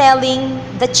was telling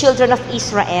the children of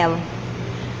Israel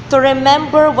to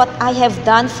remember what I have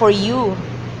done for you.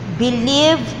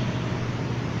 Believe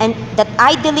and that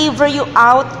I deliver you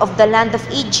out of the land of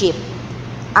Egypt.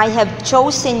 I have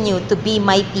chosen you to be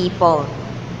my people.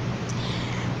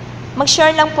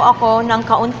 Mag-share lang po ako ng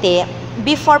kaunti.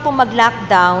 Before po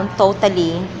mag-lockdown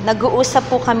totally, nag-uusap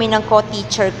po kami ng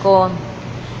co-teacher ko.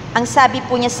 Ang sabi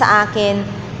po niya sa akin,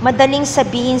 madaling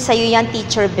sabihin sa iyo yan,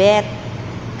 Teacher Beth.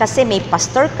 Kasi may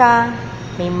pastor ka,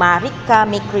 may marik ka,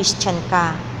 may Christian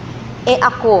ka.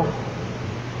 Ako,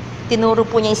 tinuro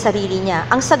po niya yung sarili niya.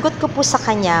 Ang sagot ko po sa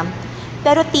kanya,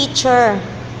 pero teacher,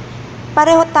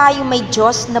 pareho tayong may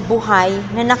Diyos na buhay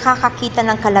na nakakakita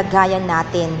ng kalagayan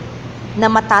natin, na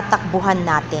matatakbuhan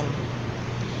natin.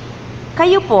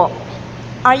 Kayo po,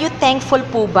 are you thankful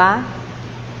po ba?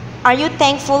 Are you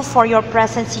thankful for your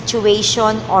present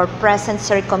situation or present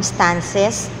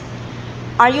circumstances?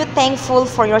 Are you thankful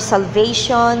for your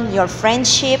salvation, your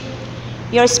friendship,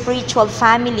 your spiritual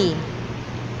family?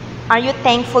 Are you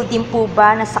thankful din po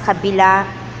ba na sa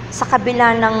kabila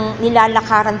ng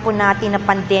nilalakaran po natin na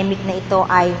pandemic na ito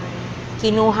ay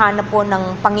kinuha na po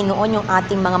ng Panginoon yung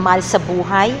ating mga mahal sa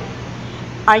buhay?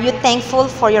 Are you thankful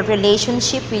for your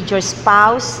relationship with your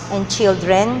spouse and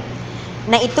children?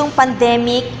 Na itong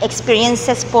pandemic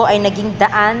experiences po ay naging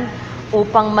daan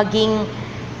upang maging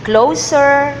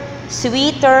closer,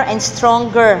 sweeter, and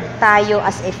stronger tayo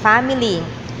as a family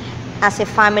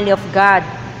of God,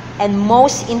 and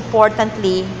most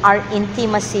importantly, our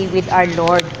intimacy with our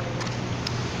Lord.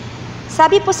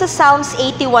 Sabi po sa Psalms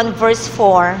 81 verse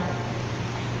 4,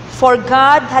 for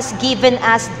God has given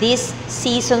us these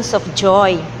seasons of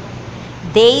joy,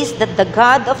 days that the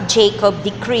God of Jacob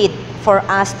decreed for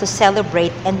us to celebrate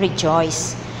and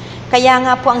rejoice. Kaya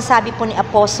nga po ang sabi po ni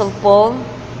Apostle Paul,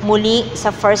 muli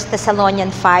sa 1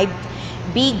 Thessalonians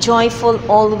 5, be joyful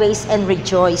always and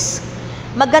rejoice.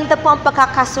 Maganda po ang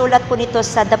pagkakasulat po nito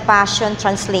sa The Passion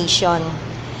Translation.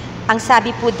 Ang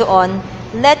sabi po doon,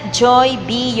 let joy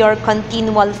be your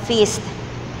continual feast.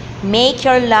 Make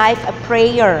your life a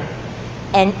prayer.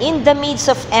 And in the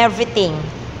midst of everything,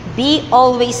 be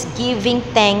always giving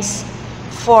thanks,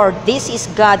 for this is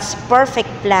God's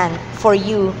perfect plan for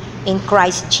you in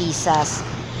Christ Jesus.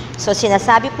 So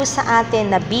sinasabi po sa atin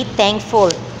na be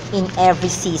thankful in every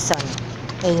season.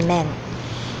 Amen.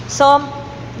 So,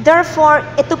 therefore,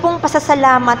 ito pong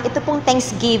pasasalamat, ito pong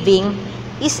thanksgiving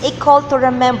is a call to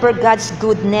remember God's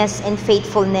goodness and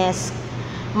faithfulness.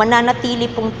 Mananatili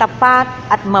pong tapat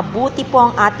at mabuti po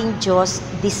ang ating Diyos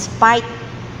despite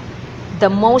the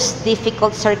most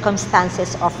difficult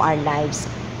circumstances of our lives.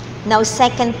 Now,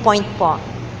 second point po.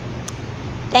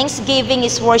 Thanksgiving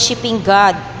is worshiping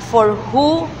God for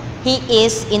who He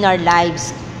is in our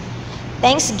lives.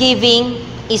 Thanksgiving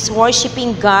is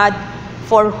worshiping God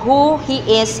for who He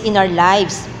is in our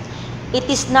lives. It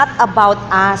is not about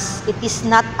us. It is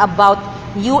not about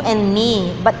you and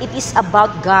me, but it is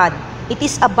about God. It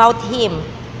is about Him.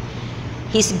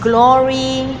 His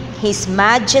glory, His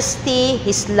majesty,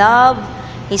 His love,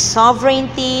 His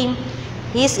sovereignty,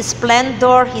 His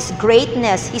splendor, His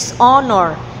greatness, His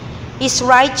honor, His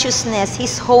righteousness,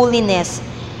 His holiness,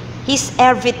 His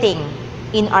everything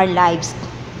in our lives.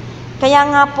 Kaya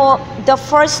nga po, the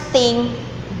first thing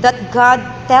that God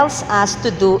tells us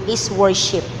to do is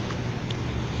worship.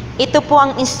 Ito po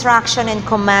ang instruction and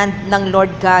command ng Lord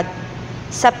God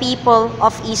sa people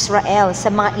of Israel,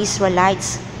 sa mga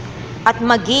Israelites, at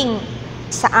maging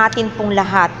sa atin pong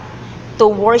lahat, to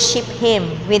worship Him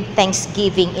with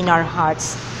thanksgiving in our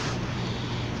hearts.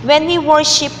 When we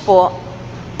worship po,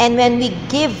 and when we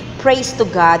give praise to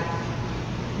God,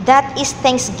 that is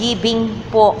thanksgiving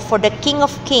po for the King of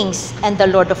Kings and the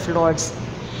Lord of Lords.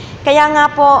 Kaya nga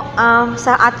po,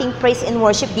 sa ating praise and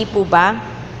worship, di po ba,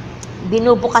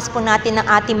 binubukas po natin ang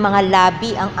ating mga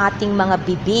labi, ang ating mga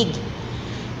bibig,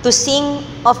 to sing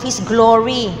of His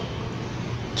glory.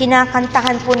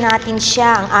 Kinakantahan po natin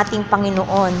siya, ang ating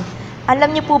Panginoon.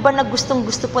 Alam niyo po ba na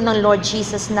gustong-gusto po ng Lord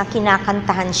Jesus na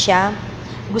kinakantahan siya?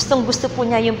 Gustong-gusto po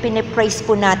niya yung pinipraise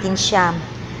po natin siya.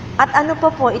 At ano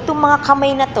pa po, itong mga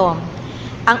kamay na to,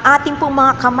 Ang ating pong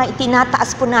mga kamay,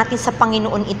 tinataas po natin sa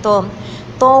Panginoon ito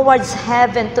towards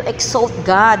heaven to exalt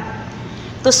God,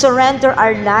 to surrender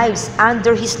our lives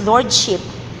under His Lordship,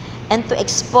 and to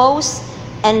expose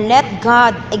and let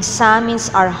God examine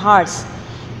our hearts.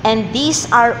 And these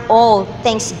are all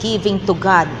thanksgiving to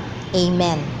God.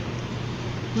 Amen.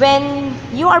 When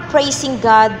you are praising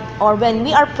God, or when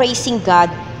we are praising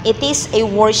God, it is a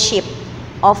worship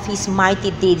of His mighty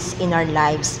deeds in our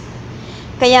lives.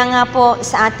 Kaya nga po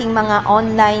sa ating mga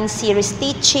online series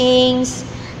teachings,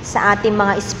 sa ating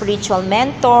mga spiritual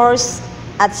mentors,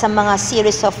 at sa mga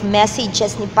series of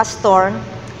messages ni Pastor,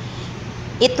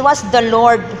 it was the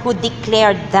Lord who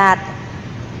declared that.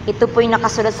 Ito po yung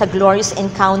nakasulat sa Glorious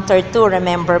Encounter 2,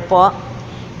 remember po?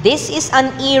 This is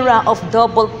an era of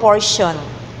double portion,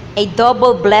 a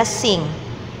double blessing.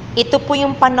 Ito po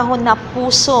yung panahon na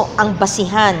puso ang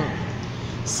basihan.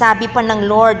 Sabi pa ng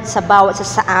Lord sa bawat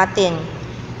sa atin,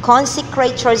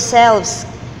 consecrate yourselves,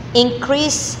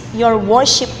 increase your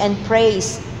worship and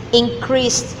praise,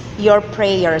 increase your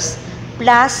prayers,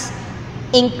 plus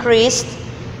increase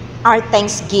our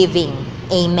thanksgiving.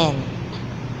 Amen.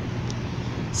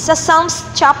 Sa Psalms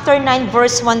chapter 9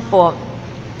 verse 1 po,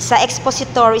 sa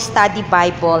Expository Study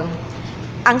Bible,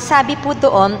 ang sabi po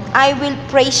doon, I will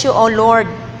praise you, O Lord,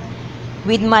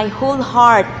 with my whole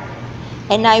heart,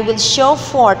 and I will show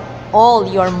forth all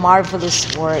your marvelous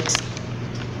works.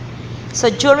 So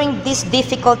during these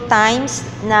difficult times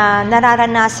na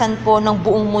nararanasan po ng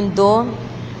buong mundo,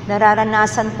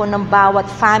 nararanasan po ng bawat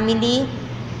family,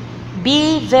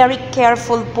 be very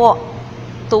careful po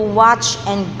to watch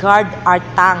and guard our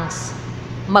tongues.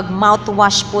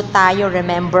 Mag-mouthwash po tayo,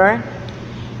 remember?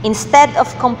 Instead of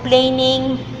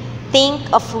complaining, think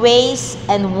of ways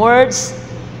and words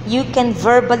you can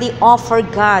verbally offer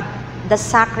God the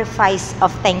sacrifice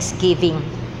of thanksgiving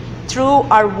through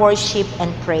our worship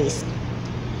and praise.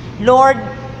 Lord,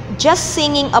 just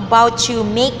singing about you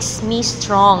makes me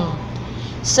strong.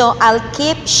 So I'll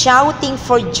keep shouting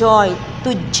for joy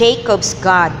to Jacob's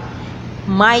God,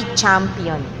 my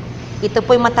champion. Ito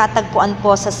po'y matatagpuan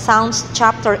po sa Psalms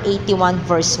chapter 81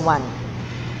 verse 1.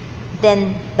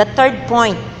 Then the third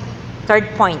point.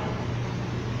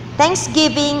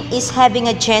 Thanksgiving is having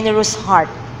a generous heart,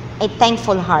 a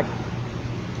thankful heart.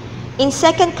 In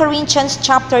 2 Corinthians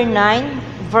chapter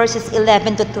 9 verses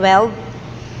 11 to 12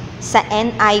 sa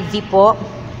NIV po,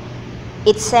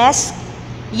 it says,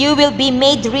 you will be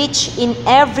made rich in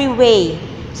every way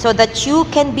so that you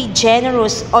can be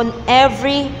generous on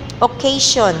every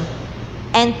occasion,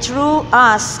 and through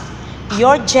us,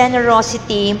 your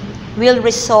generosity will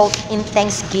result in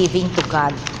thanksgiving to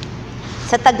God.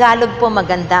 Sa Tagalog po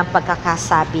maganda ang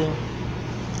pagkakasabi.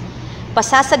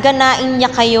 Pasasaganain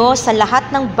niya kayo sa lahat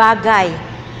ng bagay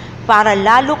para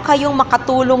lalo kayong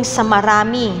makatulong sa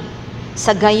marami.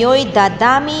 Sa gayoy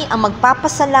dadami ang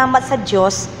magpapasalamat sa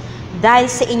Diyos dahil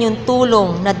sa inyong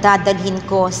tulong na dadalhin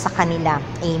ko sa kanila.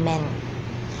 Amen.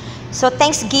 So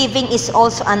thanksgiving is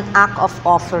also an act of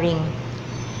offering.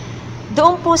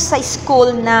 Doon po sa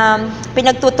school na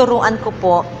pinagtuturuan ko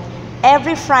po,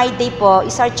 every Friday po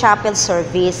is our chapel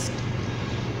service.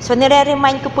 So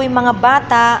nire-remind ko po yung mga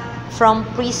bata from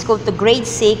preschool to grade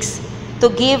 6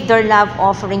 to give their love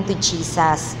offering to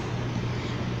Jesus.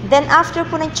 Then after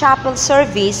po ng chapel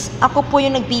service, ako po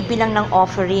yung nagbibilang ng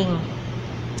offering.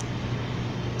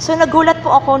 So nagulat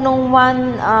po ako nung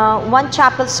one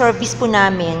chapel service po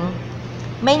namin,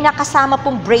 may nakasama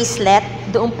pong bracelet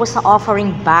doon po sa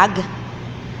offering bag.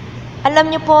 Alam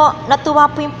niyo po, natuwa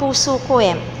po yung puso ko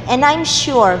eh. And I'm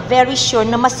sure, very sure,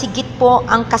 na masigit po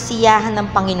ang kasiyahan ng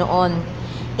Panginoon.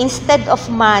 Instead of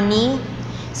money,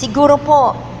 siguro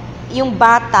po, yung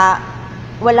bata,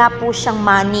 wala po siyang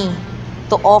money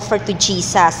to offer to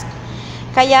Jesus.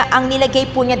 Kaya ang nilagay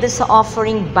po niya doon sa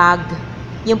offering bag,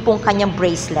 yung pong kanyang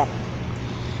bracelet.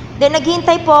 Then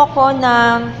naghintay po ako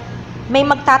na may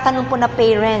magtatanong po na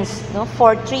parents, no,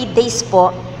 for 3 days po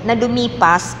na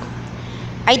lumipas.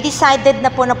 I decided na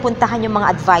po napuntahan yung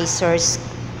mga advisors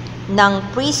ng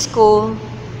preschool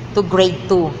to grade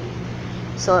 2.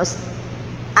 So,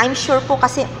 I'm sure po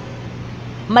kasi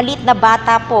malit na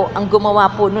bata po ang gumawa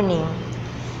po nun eh.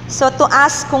 So, to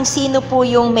ask kung sino po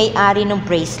yung may-ari ng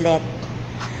bracelet.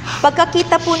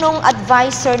 Pagkakita po nung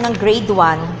advisor ng grade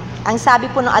 1, ang sabi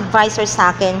po ng advisor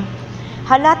sa akin,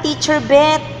 hala, Teacher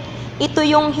Beth, ito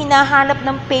yung hinahanap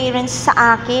ng parents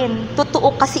sa akin.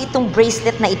 Totoo kasi itong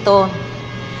bracelet na ito.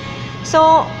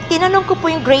 So, tinanong ko po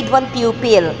yung grade 1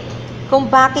 pupil kung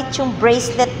bakit yung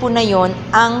bracelet po na yon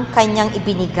ang kanyang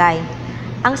ibinigay.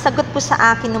 Ang sagot po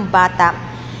sa akin ng bata,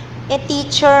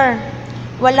 teacher,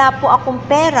 wala po akong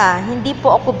pera, hindi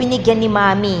po ako binigyan ni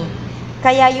mami.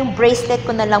 Kaya yung bracelet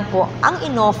ko na lang po ang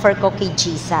inoffer ko kay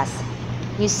Jesus.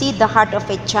 You see the heart of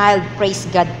a child, praise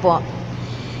God po.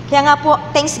 Kaya nga po,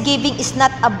 thanksgiving is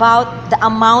not about the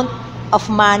amount of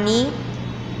money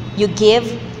you give,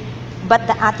 but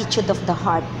the attitude of the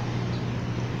heart.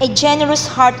 A generous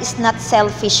heart is not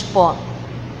selfish po,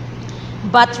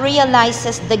 but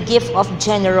realizes the gift of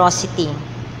generosity.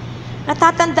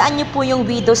 Natatandaan niyo po yung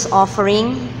widow's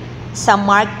offering sa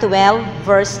Mark 12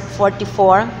 verse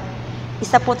 44.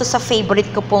 Isa po to sa favorite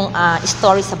ko pong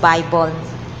story sa Bible.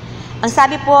 Ang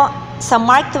sabi po sa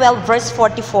Mark 12 verse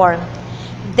 44,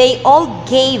 they all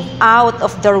gave out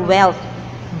of their wealth,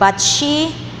 but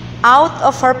she, out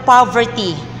of her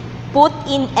poverty, put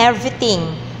in everything,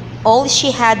 all she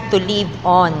had to live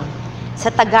on. Sa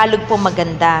Tagalog po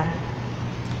maganda.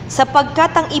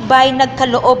 Sapagkat ang iba'y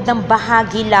nagkaloob ng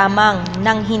bahagi lamang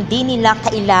ng hindi nila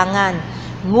kailangan,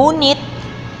 ngunit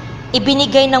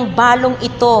ibinigay ng balong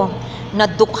ito na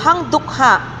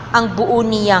dukhang-dukha ang buo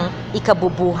niyang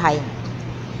ikabubuhay.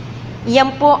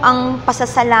 Iyan po ang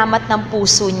pasasalamat ng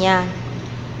puso niya.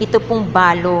 Ito pong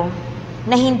balo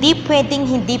na hindi pwedeng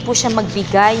hindi po siya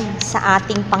magbigay sa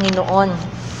ating Panginoon.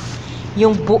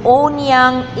 Yung buo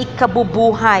niyang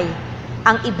ikabubuhay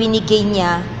ang ibinigay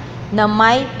niya na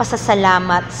may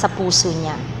pasasalamat sa puso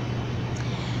niya.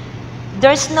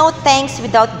 There's no thanks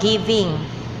without giving.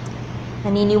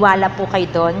 Naniniwala po kayo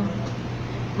doon?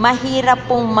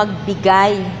 Mahirap pong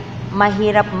magbigay,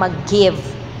 mahirap mag-give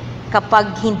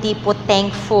kapag hindi po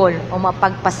thankful o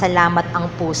mapagpasalamat ang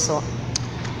puso.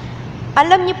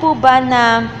 Alam niyo po ba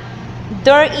na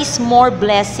there is more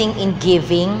blessing in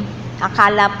giving?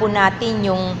 Akala po natin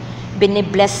yung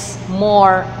binibless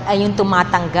more ay yung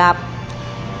tumatanggap.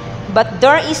 But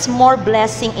there is more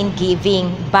blessing in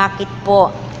giving. Bakit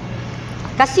po?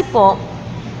 Kasi po,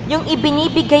 yung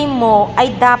ibinibigay mo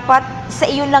ay dapat sa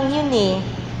iyo lang yun eh.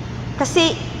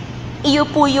 Kasi iyo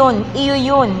po yun, iyo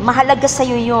yun, mahalaga sa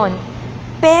iyo yun.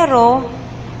 Pero,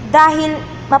 dahil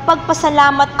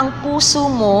mapagpasalamat ang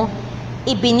puso mo,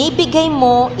 ibibigay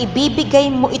mo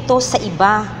ito sa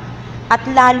iba. At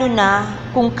lalo na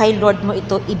kung kay Lord mo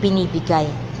ito ibinibigay.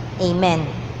 Amen.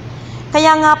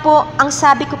 Kaya nga po, ang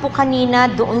sabi ko po kanina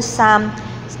doon sa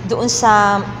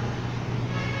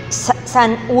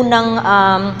unang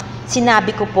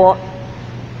sinabi ko po,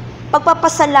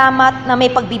 pagpapasalamat na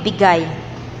may pagbibigay.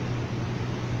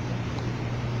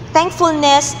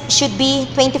 Thankfulness should be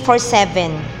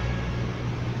 24/7.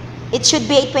 It should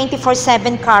be a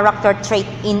 24/7 character trait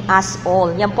in us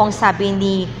all. Yan po ang sabi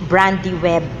ni Brandy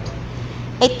Webb.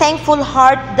 A thankful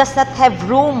heart does not have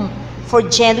room for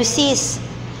jealousies,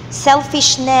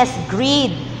 selfishness,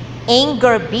 greed,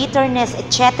 anger, bitterness,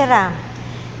 etc.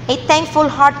 A thankful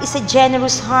heart is a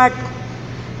generous heart.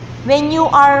 When you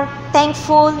are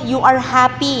thankful, you are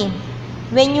happy.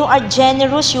 When you are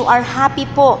generous, you are happy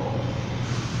po.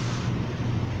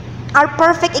 Our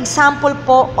perfect example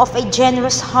po of a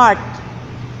generous heart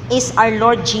is our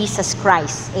Lord Jesus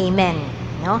Christ. Amen.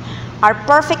 No? Our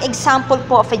perfect example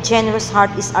po of a generous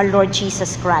heart is our Lord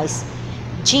Jesus Christ.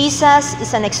 Jesus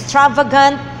is an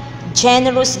extravagant,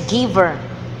 generous giver.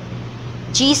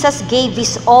 Jesus gave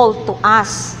His all to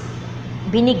us.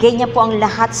 Binigay niya po ang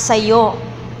lahat sa iyo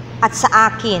at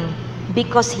sa akin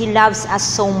because He loves us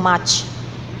so much.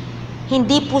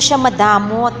 Hindi po siya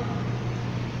madamot,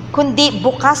 kundi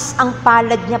bukas ang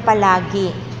palad niya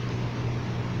palagi.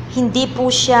 Hindi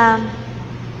po siya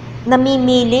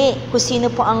namimili kung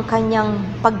sino po ang kanyang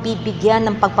pagbibigyan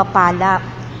ng pagpapala.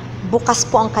 Bukas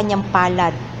po ang kanyang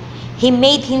palad. He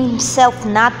made Himself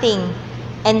nothing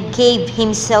and gave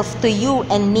Himself to you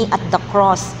and me at the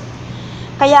cross.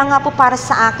 Kaya nga po para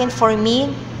sa akin, for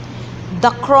me, the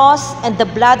cross and the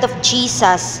blood of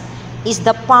Jesus is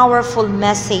the powerful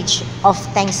message of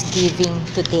thanksgiving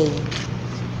today.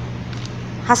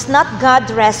 Has not God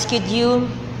rescued you,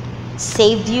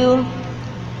 saved you,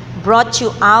 brought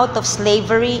you out of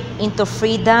slavery into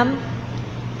freedom?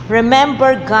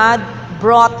 Remember, God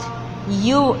brought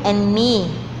you and me,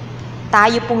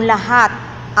 tayo pong lahat,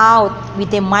 out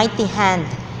with a mighty hand,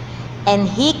 and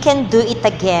He can do it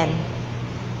again.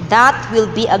 That will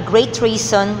be a great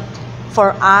reason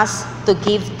for us to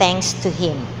give thanks to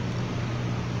Him.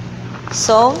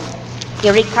 So,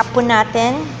 i-recap po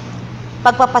natin,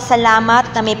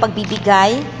 pagpapasalamat na may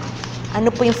pagbibigay. Ano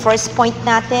po yung first point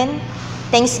natin?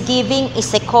 Thanksgiving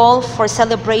is a call for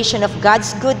celebration of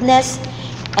God's goodness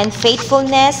and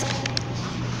faithfulness.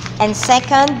 And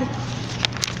second,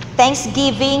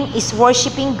 thanksgiving is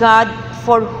worshiping God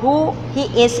for who He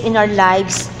is in our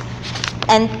lives.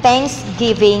 And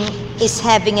thanksgiving is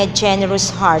having a generous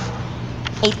heart,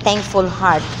 a thankful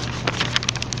heart.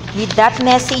 With that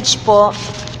message po,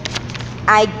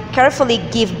 I carefully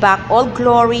give back all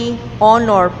glory,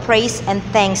 honor, praise, and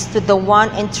thanks to the one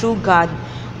and true God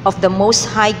of the Most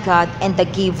High God and the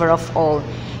giver of all.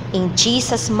 In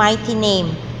Jesus' mighty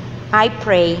name, I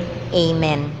pray,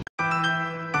 Amen.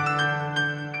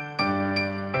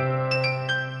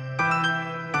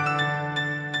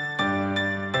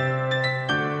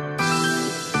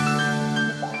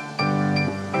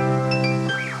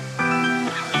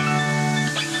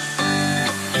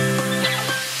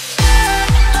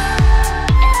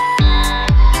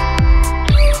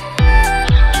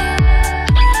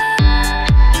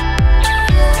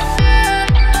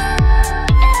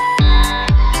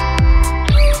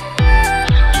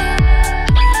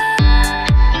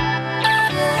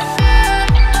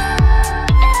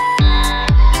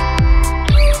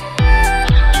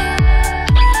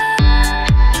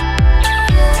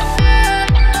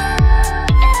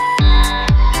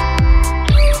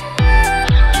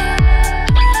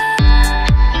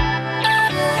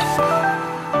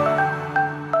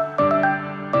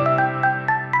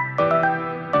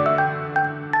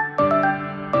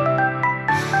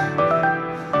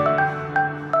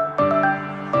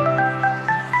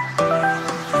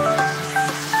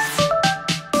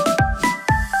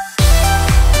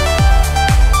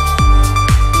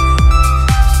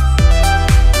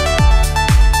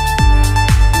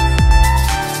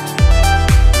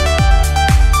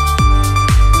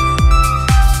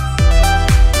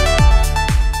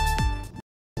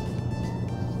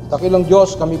 Dakilang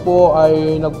Diyos, kami po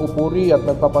ay nagpupuri at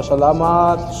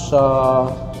nagpapasalamat sa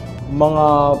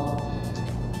mga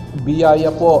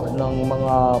biyaya po ng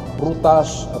mga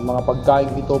prutas at mga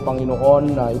pagkain ito,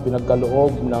 Panginoon, na ipinagkaloob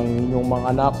ng inyong mga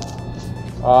anak.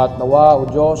 At nawa, O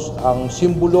Diyos, ang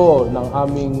simbolo ng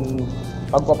aming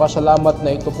pagpapasalamat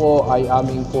na ito po ay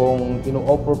aming pong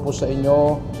ino-offer po sa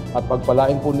inyo at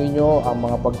pagpalain po ninyo ang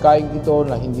mga pagkain ito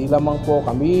na hindi lamang po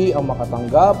kami ang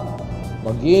makatanggap,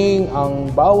 maging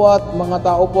ang bawat mga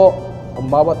tao po, ang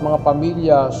bawat mga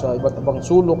pamilya sa iba't ibang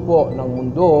sulok po ng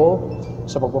mundo,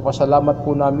 sa pagpapasalamat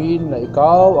po namin na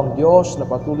ikaw, ang Diyos, na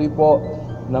patuloy po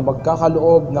na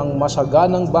magkakaloob ng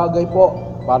masaganang bagay po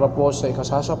para po sa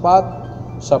ikasasapat,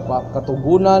 sa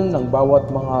katugunan ng bawat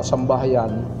mga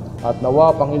sambahayan. At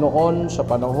nawa, Panginoon, sa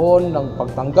panahon ng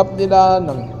pagtanggap nila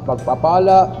ng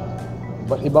pagpapala,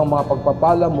 iba't ibang mga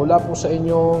pagpapala mula po sa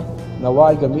inyo,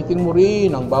 naway gamitin mo rin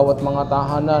ang bawat mga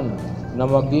tahanan na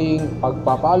maging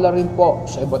pagpapala rin po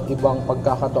sa iba't ibang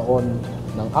pagkakataon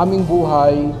ng aming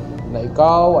buhay, na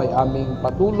ikaw ay aming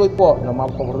patuloy po na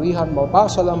mapapurihan,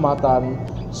 mapasalamatan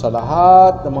sa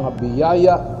lahat ng mga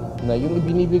biyaya na iyong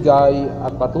ibinibigay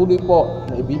at patuloy po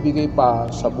na ibibigay pa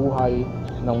sa buhay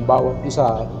ng bawat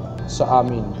isa sa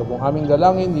amin. Ito pong aming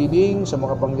dalangin, hiling sa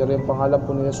makapangyarihang pangalan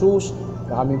po ni Jesus,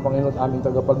 na aming Panginoon at aming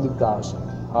tagapagligtas.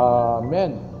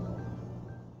 Amen.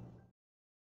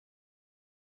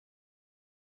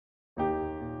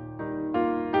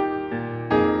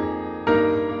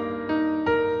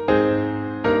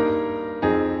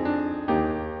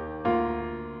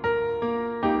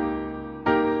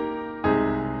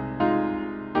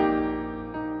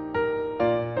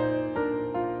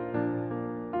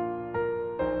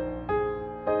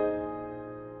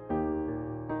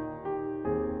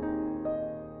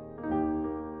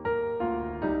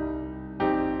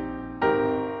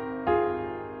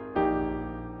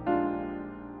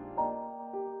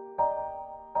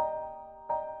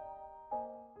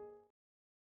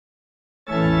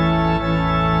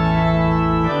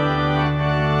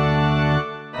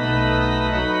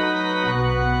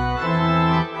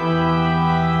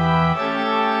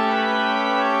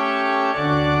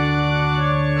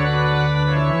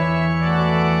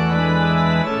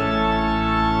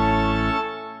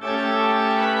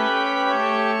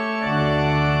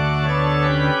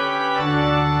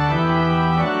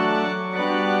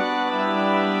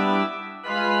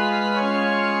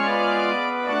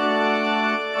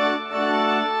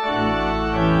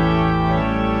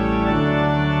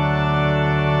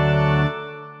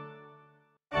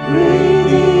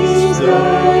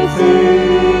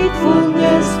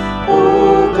 Faithfulness,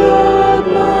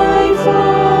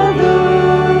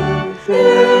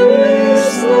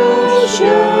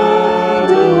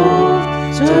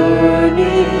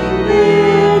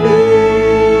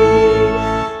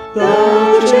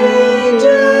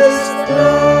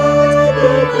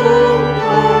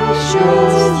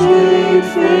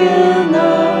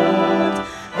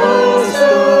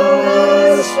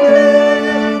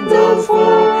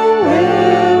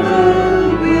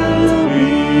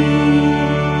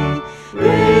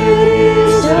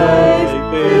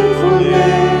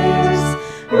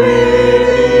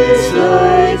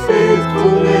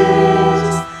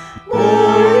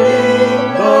 morning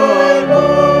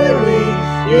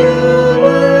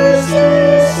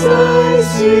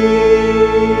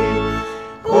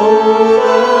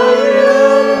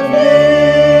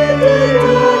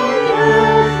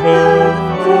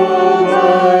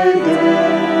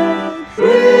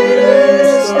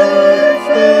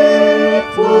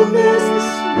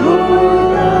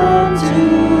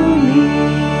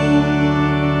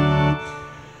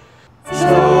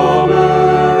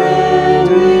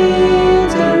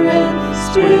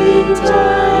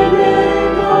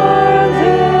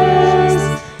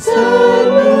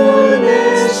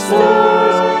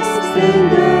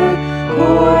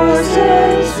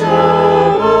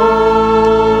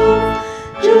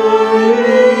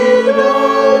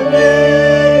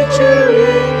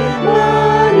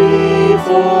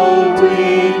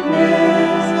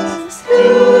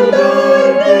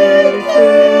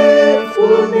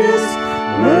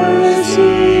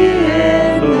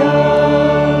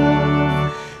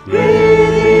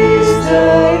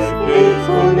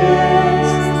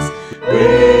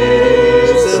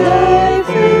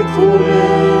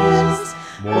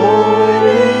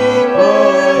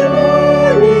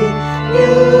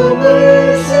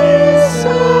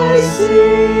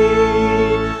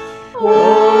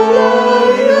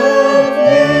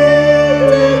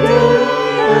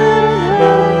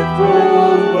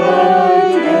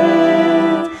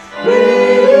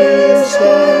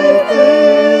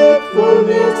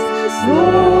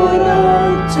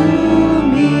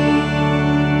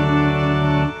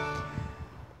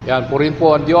Yan, purihin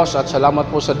po ang Diyos at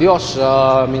salamat po sa Diyos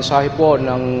sa mensahe po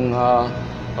ng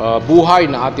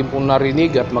buhay na ating pong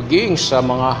narinig at maging sa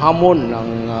mga hamon ng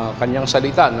kanyang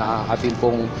salita na ating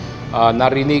pong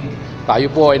narinig. Tayo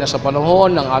po ay nasa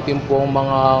panahon ng ating pong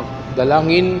mga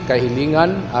dalangin,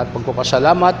 kahilingan at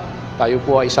pagpapasalamat. Tayo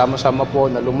po ay sama-sama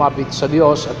po na lumapit sa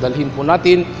Diyos at dalhin po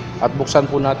natin at buksan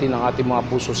po natin ang ating mga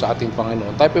puso sa ating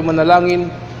Panginoon. Tayo po ay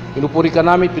manalangin, pinupuri ka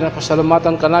namin,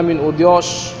 pinapasalamatan ka namin, O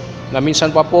Diyos, na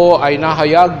minsan pa po ay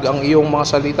nahayag ang iyong mga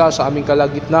salita sa aming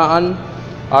kalagitnaan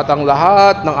at ang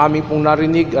lahat ng aming pong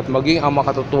narinig at maging ang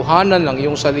makatotohanan ng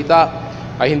iyong salita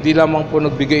ay hindi lamang po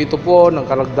nagbigay ito po ng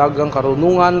karagdagang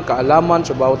karunungan, kaalaman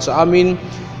sa bawat sa amin,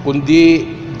 kundi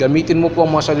gamitin mo po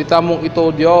ang mga salita mong ito,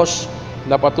 Diyos,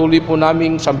 na patuloy po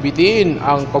naming sambitin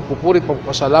ang pagpupuri,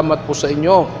 pagpasalamat po sa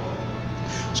inyo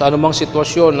sa anumang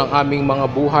sitwasyon ng aming mga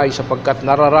buhay sapagkat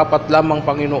nararapat lamang,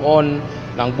 Panginoon,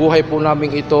 ng buhay po namin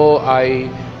ito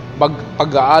ay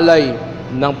pag-aalay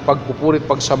ng pagpupuri,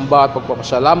 pagsamba at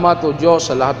pagpapasalamat, O Diyos,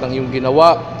 sa lahat ng iyong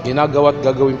ginawa, ginagawa at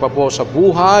gagawin pa po sa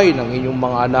buhay ng inyong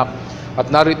mga anak.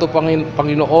 At narito,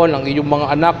 Panginoon, ang inyong mga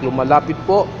anak lumalapit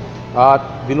po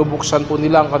at binubuksan po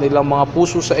nila ang kanilang mga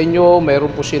puso sa inyo.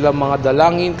 Mayroon po silang mga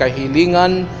dalangin,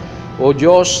 kahilingan. O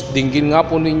Diyos, dinggin nga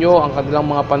po ninyo ang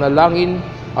kanilang mga panalangin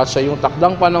at sa iyong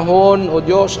takdang panahon, O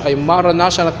Diyos, ay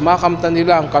maranasan at makamtan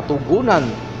nila ang katugunan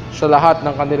sa lahat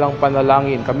ng kanilang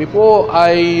panalangin. Kami po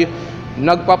ay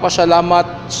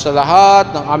nagpapasalamat sa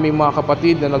lahat ng aming mga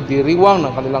kapatid na nagdiriwang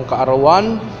ng kanilang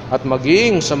kaarawan at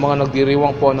maging sa mga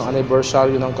nagdiriwang po ng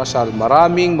anibersaryo ng kasal.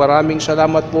 Maraming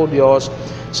salamat po, Diyos,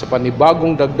 sa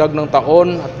panibagong dagdag ng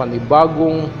taon at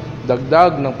panibagong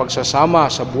dagdag ng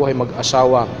pagsasama sa buhay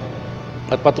mag-asawa.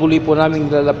 At patuloy po namin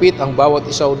nilalapit ang bawat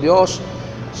isa, O Diyos,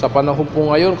 sa panahon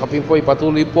po ngayon. Kami po ay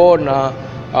patuloy po na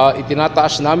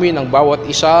itinataas namin ang bawat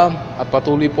isa at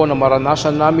patuloy po na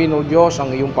maranasan namin, O Diyos,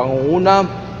 ang iyong pangunguna,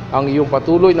 ang iyong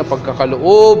patuloy na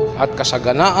pagkakaloob at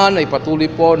kasaganaan ay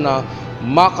patuloy po na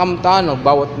makamtan ang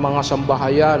bawat mga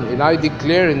sambahayan. And I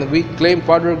declare and we claim,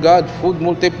 Father God, food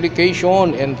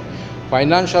multiplication and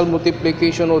financial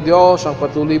multiplication, O Diyos, ang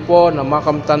patuloy po na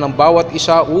makamtan ng bawat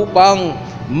isa upang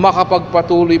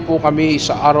makapagpatuloy po kami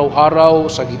sa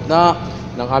araw-araw sa gitna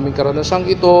ng aming karanasang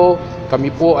ito. Kami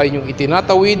po ay inyong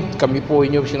itinatawid, kami po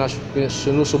ay inyong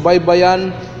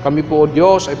sinusubaybayan, kami po, O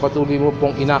Diyos, ay patuloy mo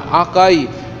pong inaakay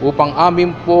upang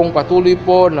amin pong patuloy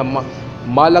po na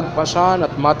malagpasan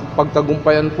at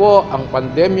pagtagumpayan po ang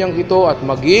pandemyang ito at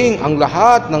maging ang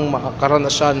lahat ng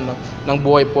karanasan ng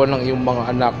buhay po ng iyong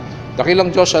mga anak.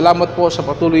 Dakilang Diyos, salamat po sa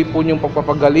patuloy po niyong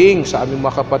pagpapagaling sa aming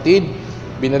mga kapatid.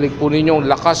 Binalik po ninyong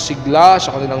lakas, sigla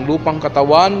sa kanilang lupang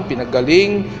katawan,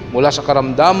 pinagaling mula sa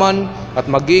karamdaman at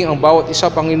maging ang bawat isa,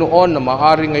 Panginoon, na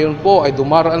maaari ngayon po ay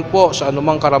dumaraan po sa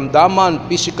anumang karamdaman,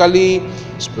 physically,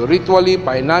 spiritually,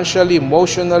 financially,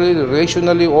 emotionally,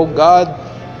 relationally, O God.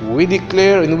 We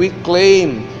declare and we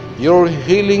claim your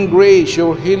healing grace,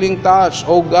 your healing touch,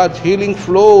 O God, healing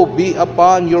flow be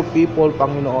upon your people,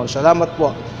 Panginoon. Salamat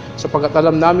po sapagkat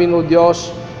alam namin, O Diyos,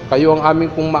 kayo ang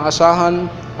aming pong maasahan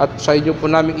at sa inyo po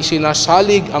namin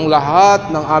isinasalig ang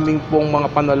lahat ng aming pong mga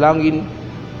panalangin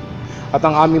at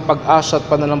ang aming pag-asa at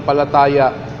pananampalataya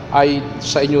ay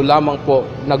sa inyo lamang po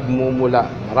nagmumula.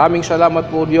 Maraming salamat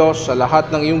po, Diyos, sa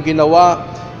lahat ng iyong ginawa,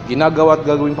 ginagawa at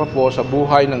gagawin pa po sa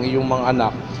buhay ng iyong mga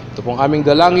anak. Ito pong aming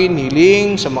dalangin,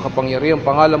 hiling sa makapangyarihang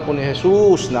pangalan po ni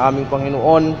Jesus na aming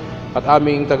Panginoon at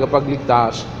aming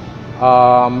tagapagligtas.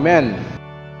 Amen.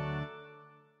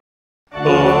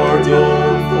 Lord,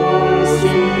 don't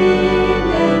forsake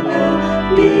and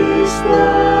please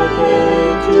not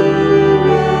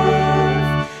endureth.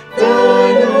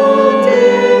 Thine own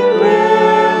dear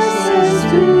presence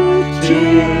to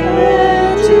cheer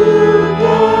and to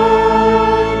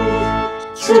guide.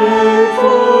 Stand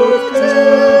forth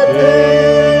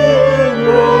today and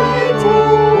bright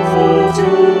hope for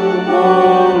tomorrow.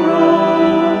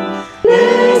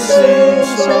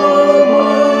 Blessings of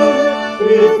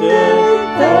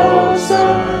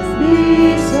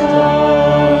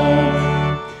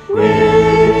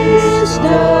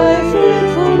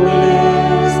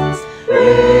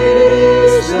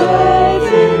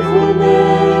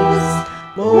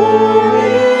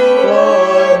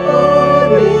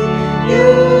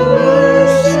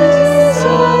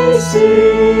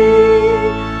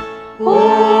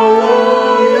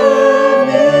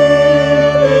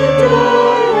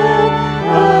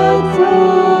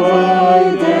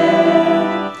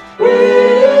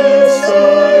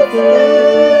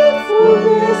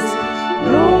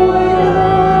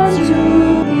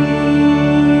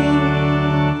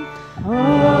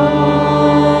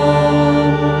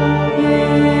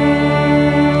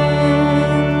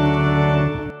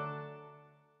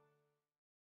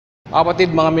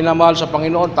Kapatid, mga minamahal sa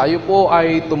Panginoon, tayo po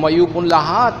ay tumayo po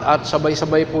lahat at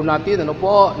sabay-sabay po natin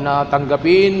na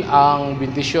tanggapin ang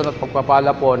bendisyon at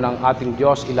pagpapala po ng ating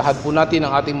Diyos. Ilahad po natin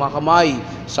ang ating mga kamay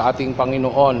sa ating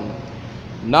Panginoon.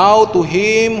 Now to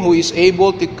Him who is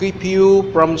able to keep you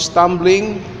from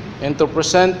stumbling and to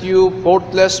present you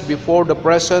faultless before the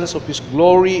presence of His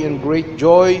glory and great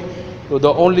joy, to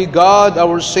the only God,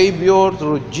 our Savior,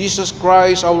 through Jesus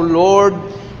Christ our Lord,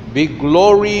 be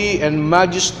glory and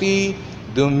majesty,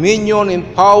 dominion and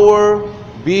power,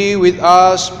 be with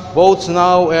us both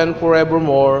now and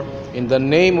forevermore. In the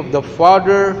name of the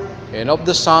Father, and of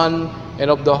the Son,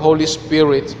 and of the Holy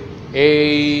Spirit.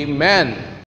 Amen.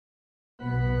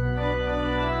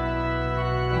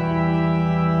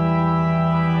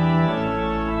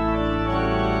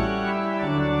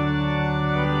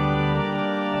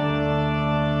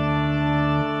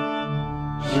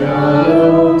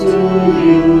 Shalom to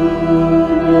you,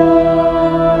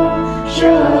 Lord.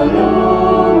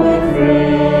 Shalom, my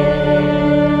friends.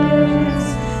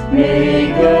 May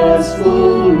God's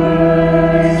full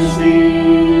mercy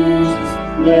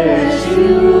bless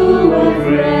you, my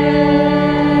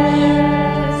friends.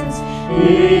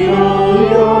 In all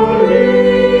your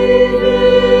living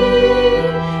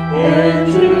and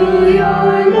through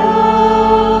your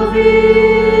loving,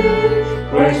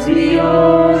 Christ be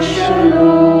your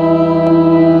shalom.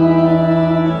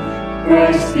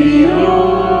 Christ be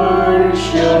your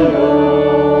shalom.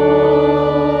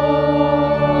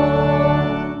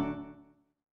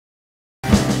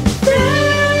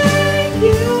 Thank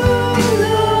you,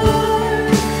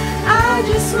 Lord. I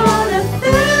just wanna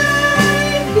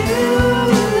thank you,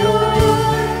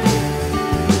 Lord.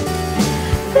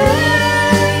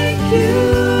 Thank you,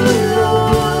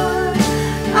 Lord.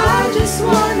 I just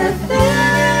wanna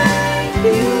thank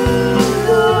you,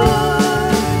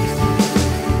 Lord.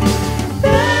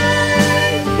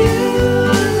 Thank you,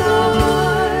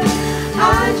 Lord.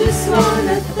 I just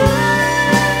wanna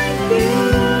thank you,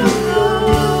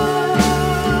 Lord.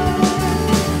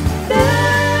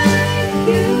 Thank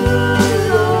you,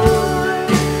 Lord.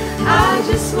 I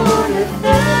just wanna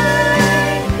thank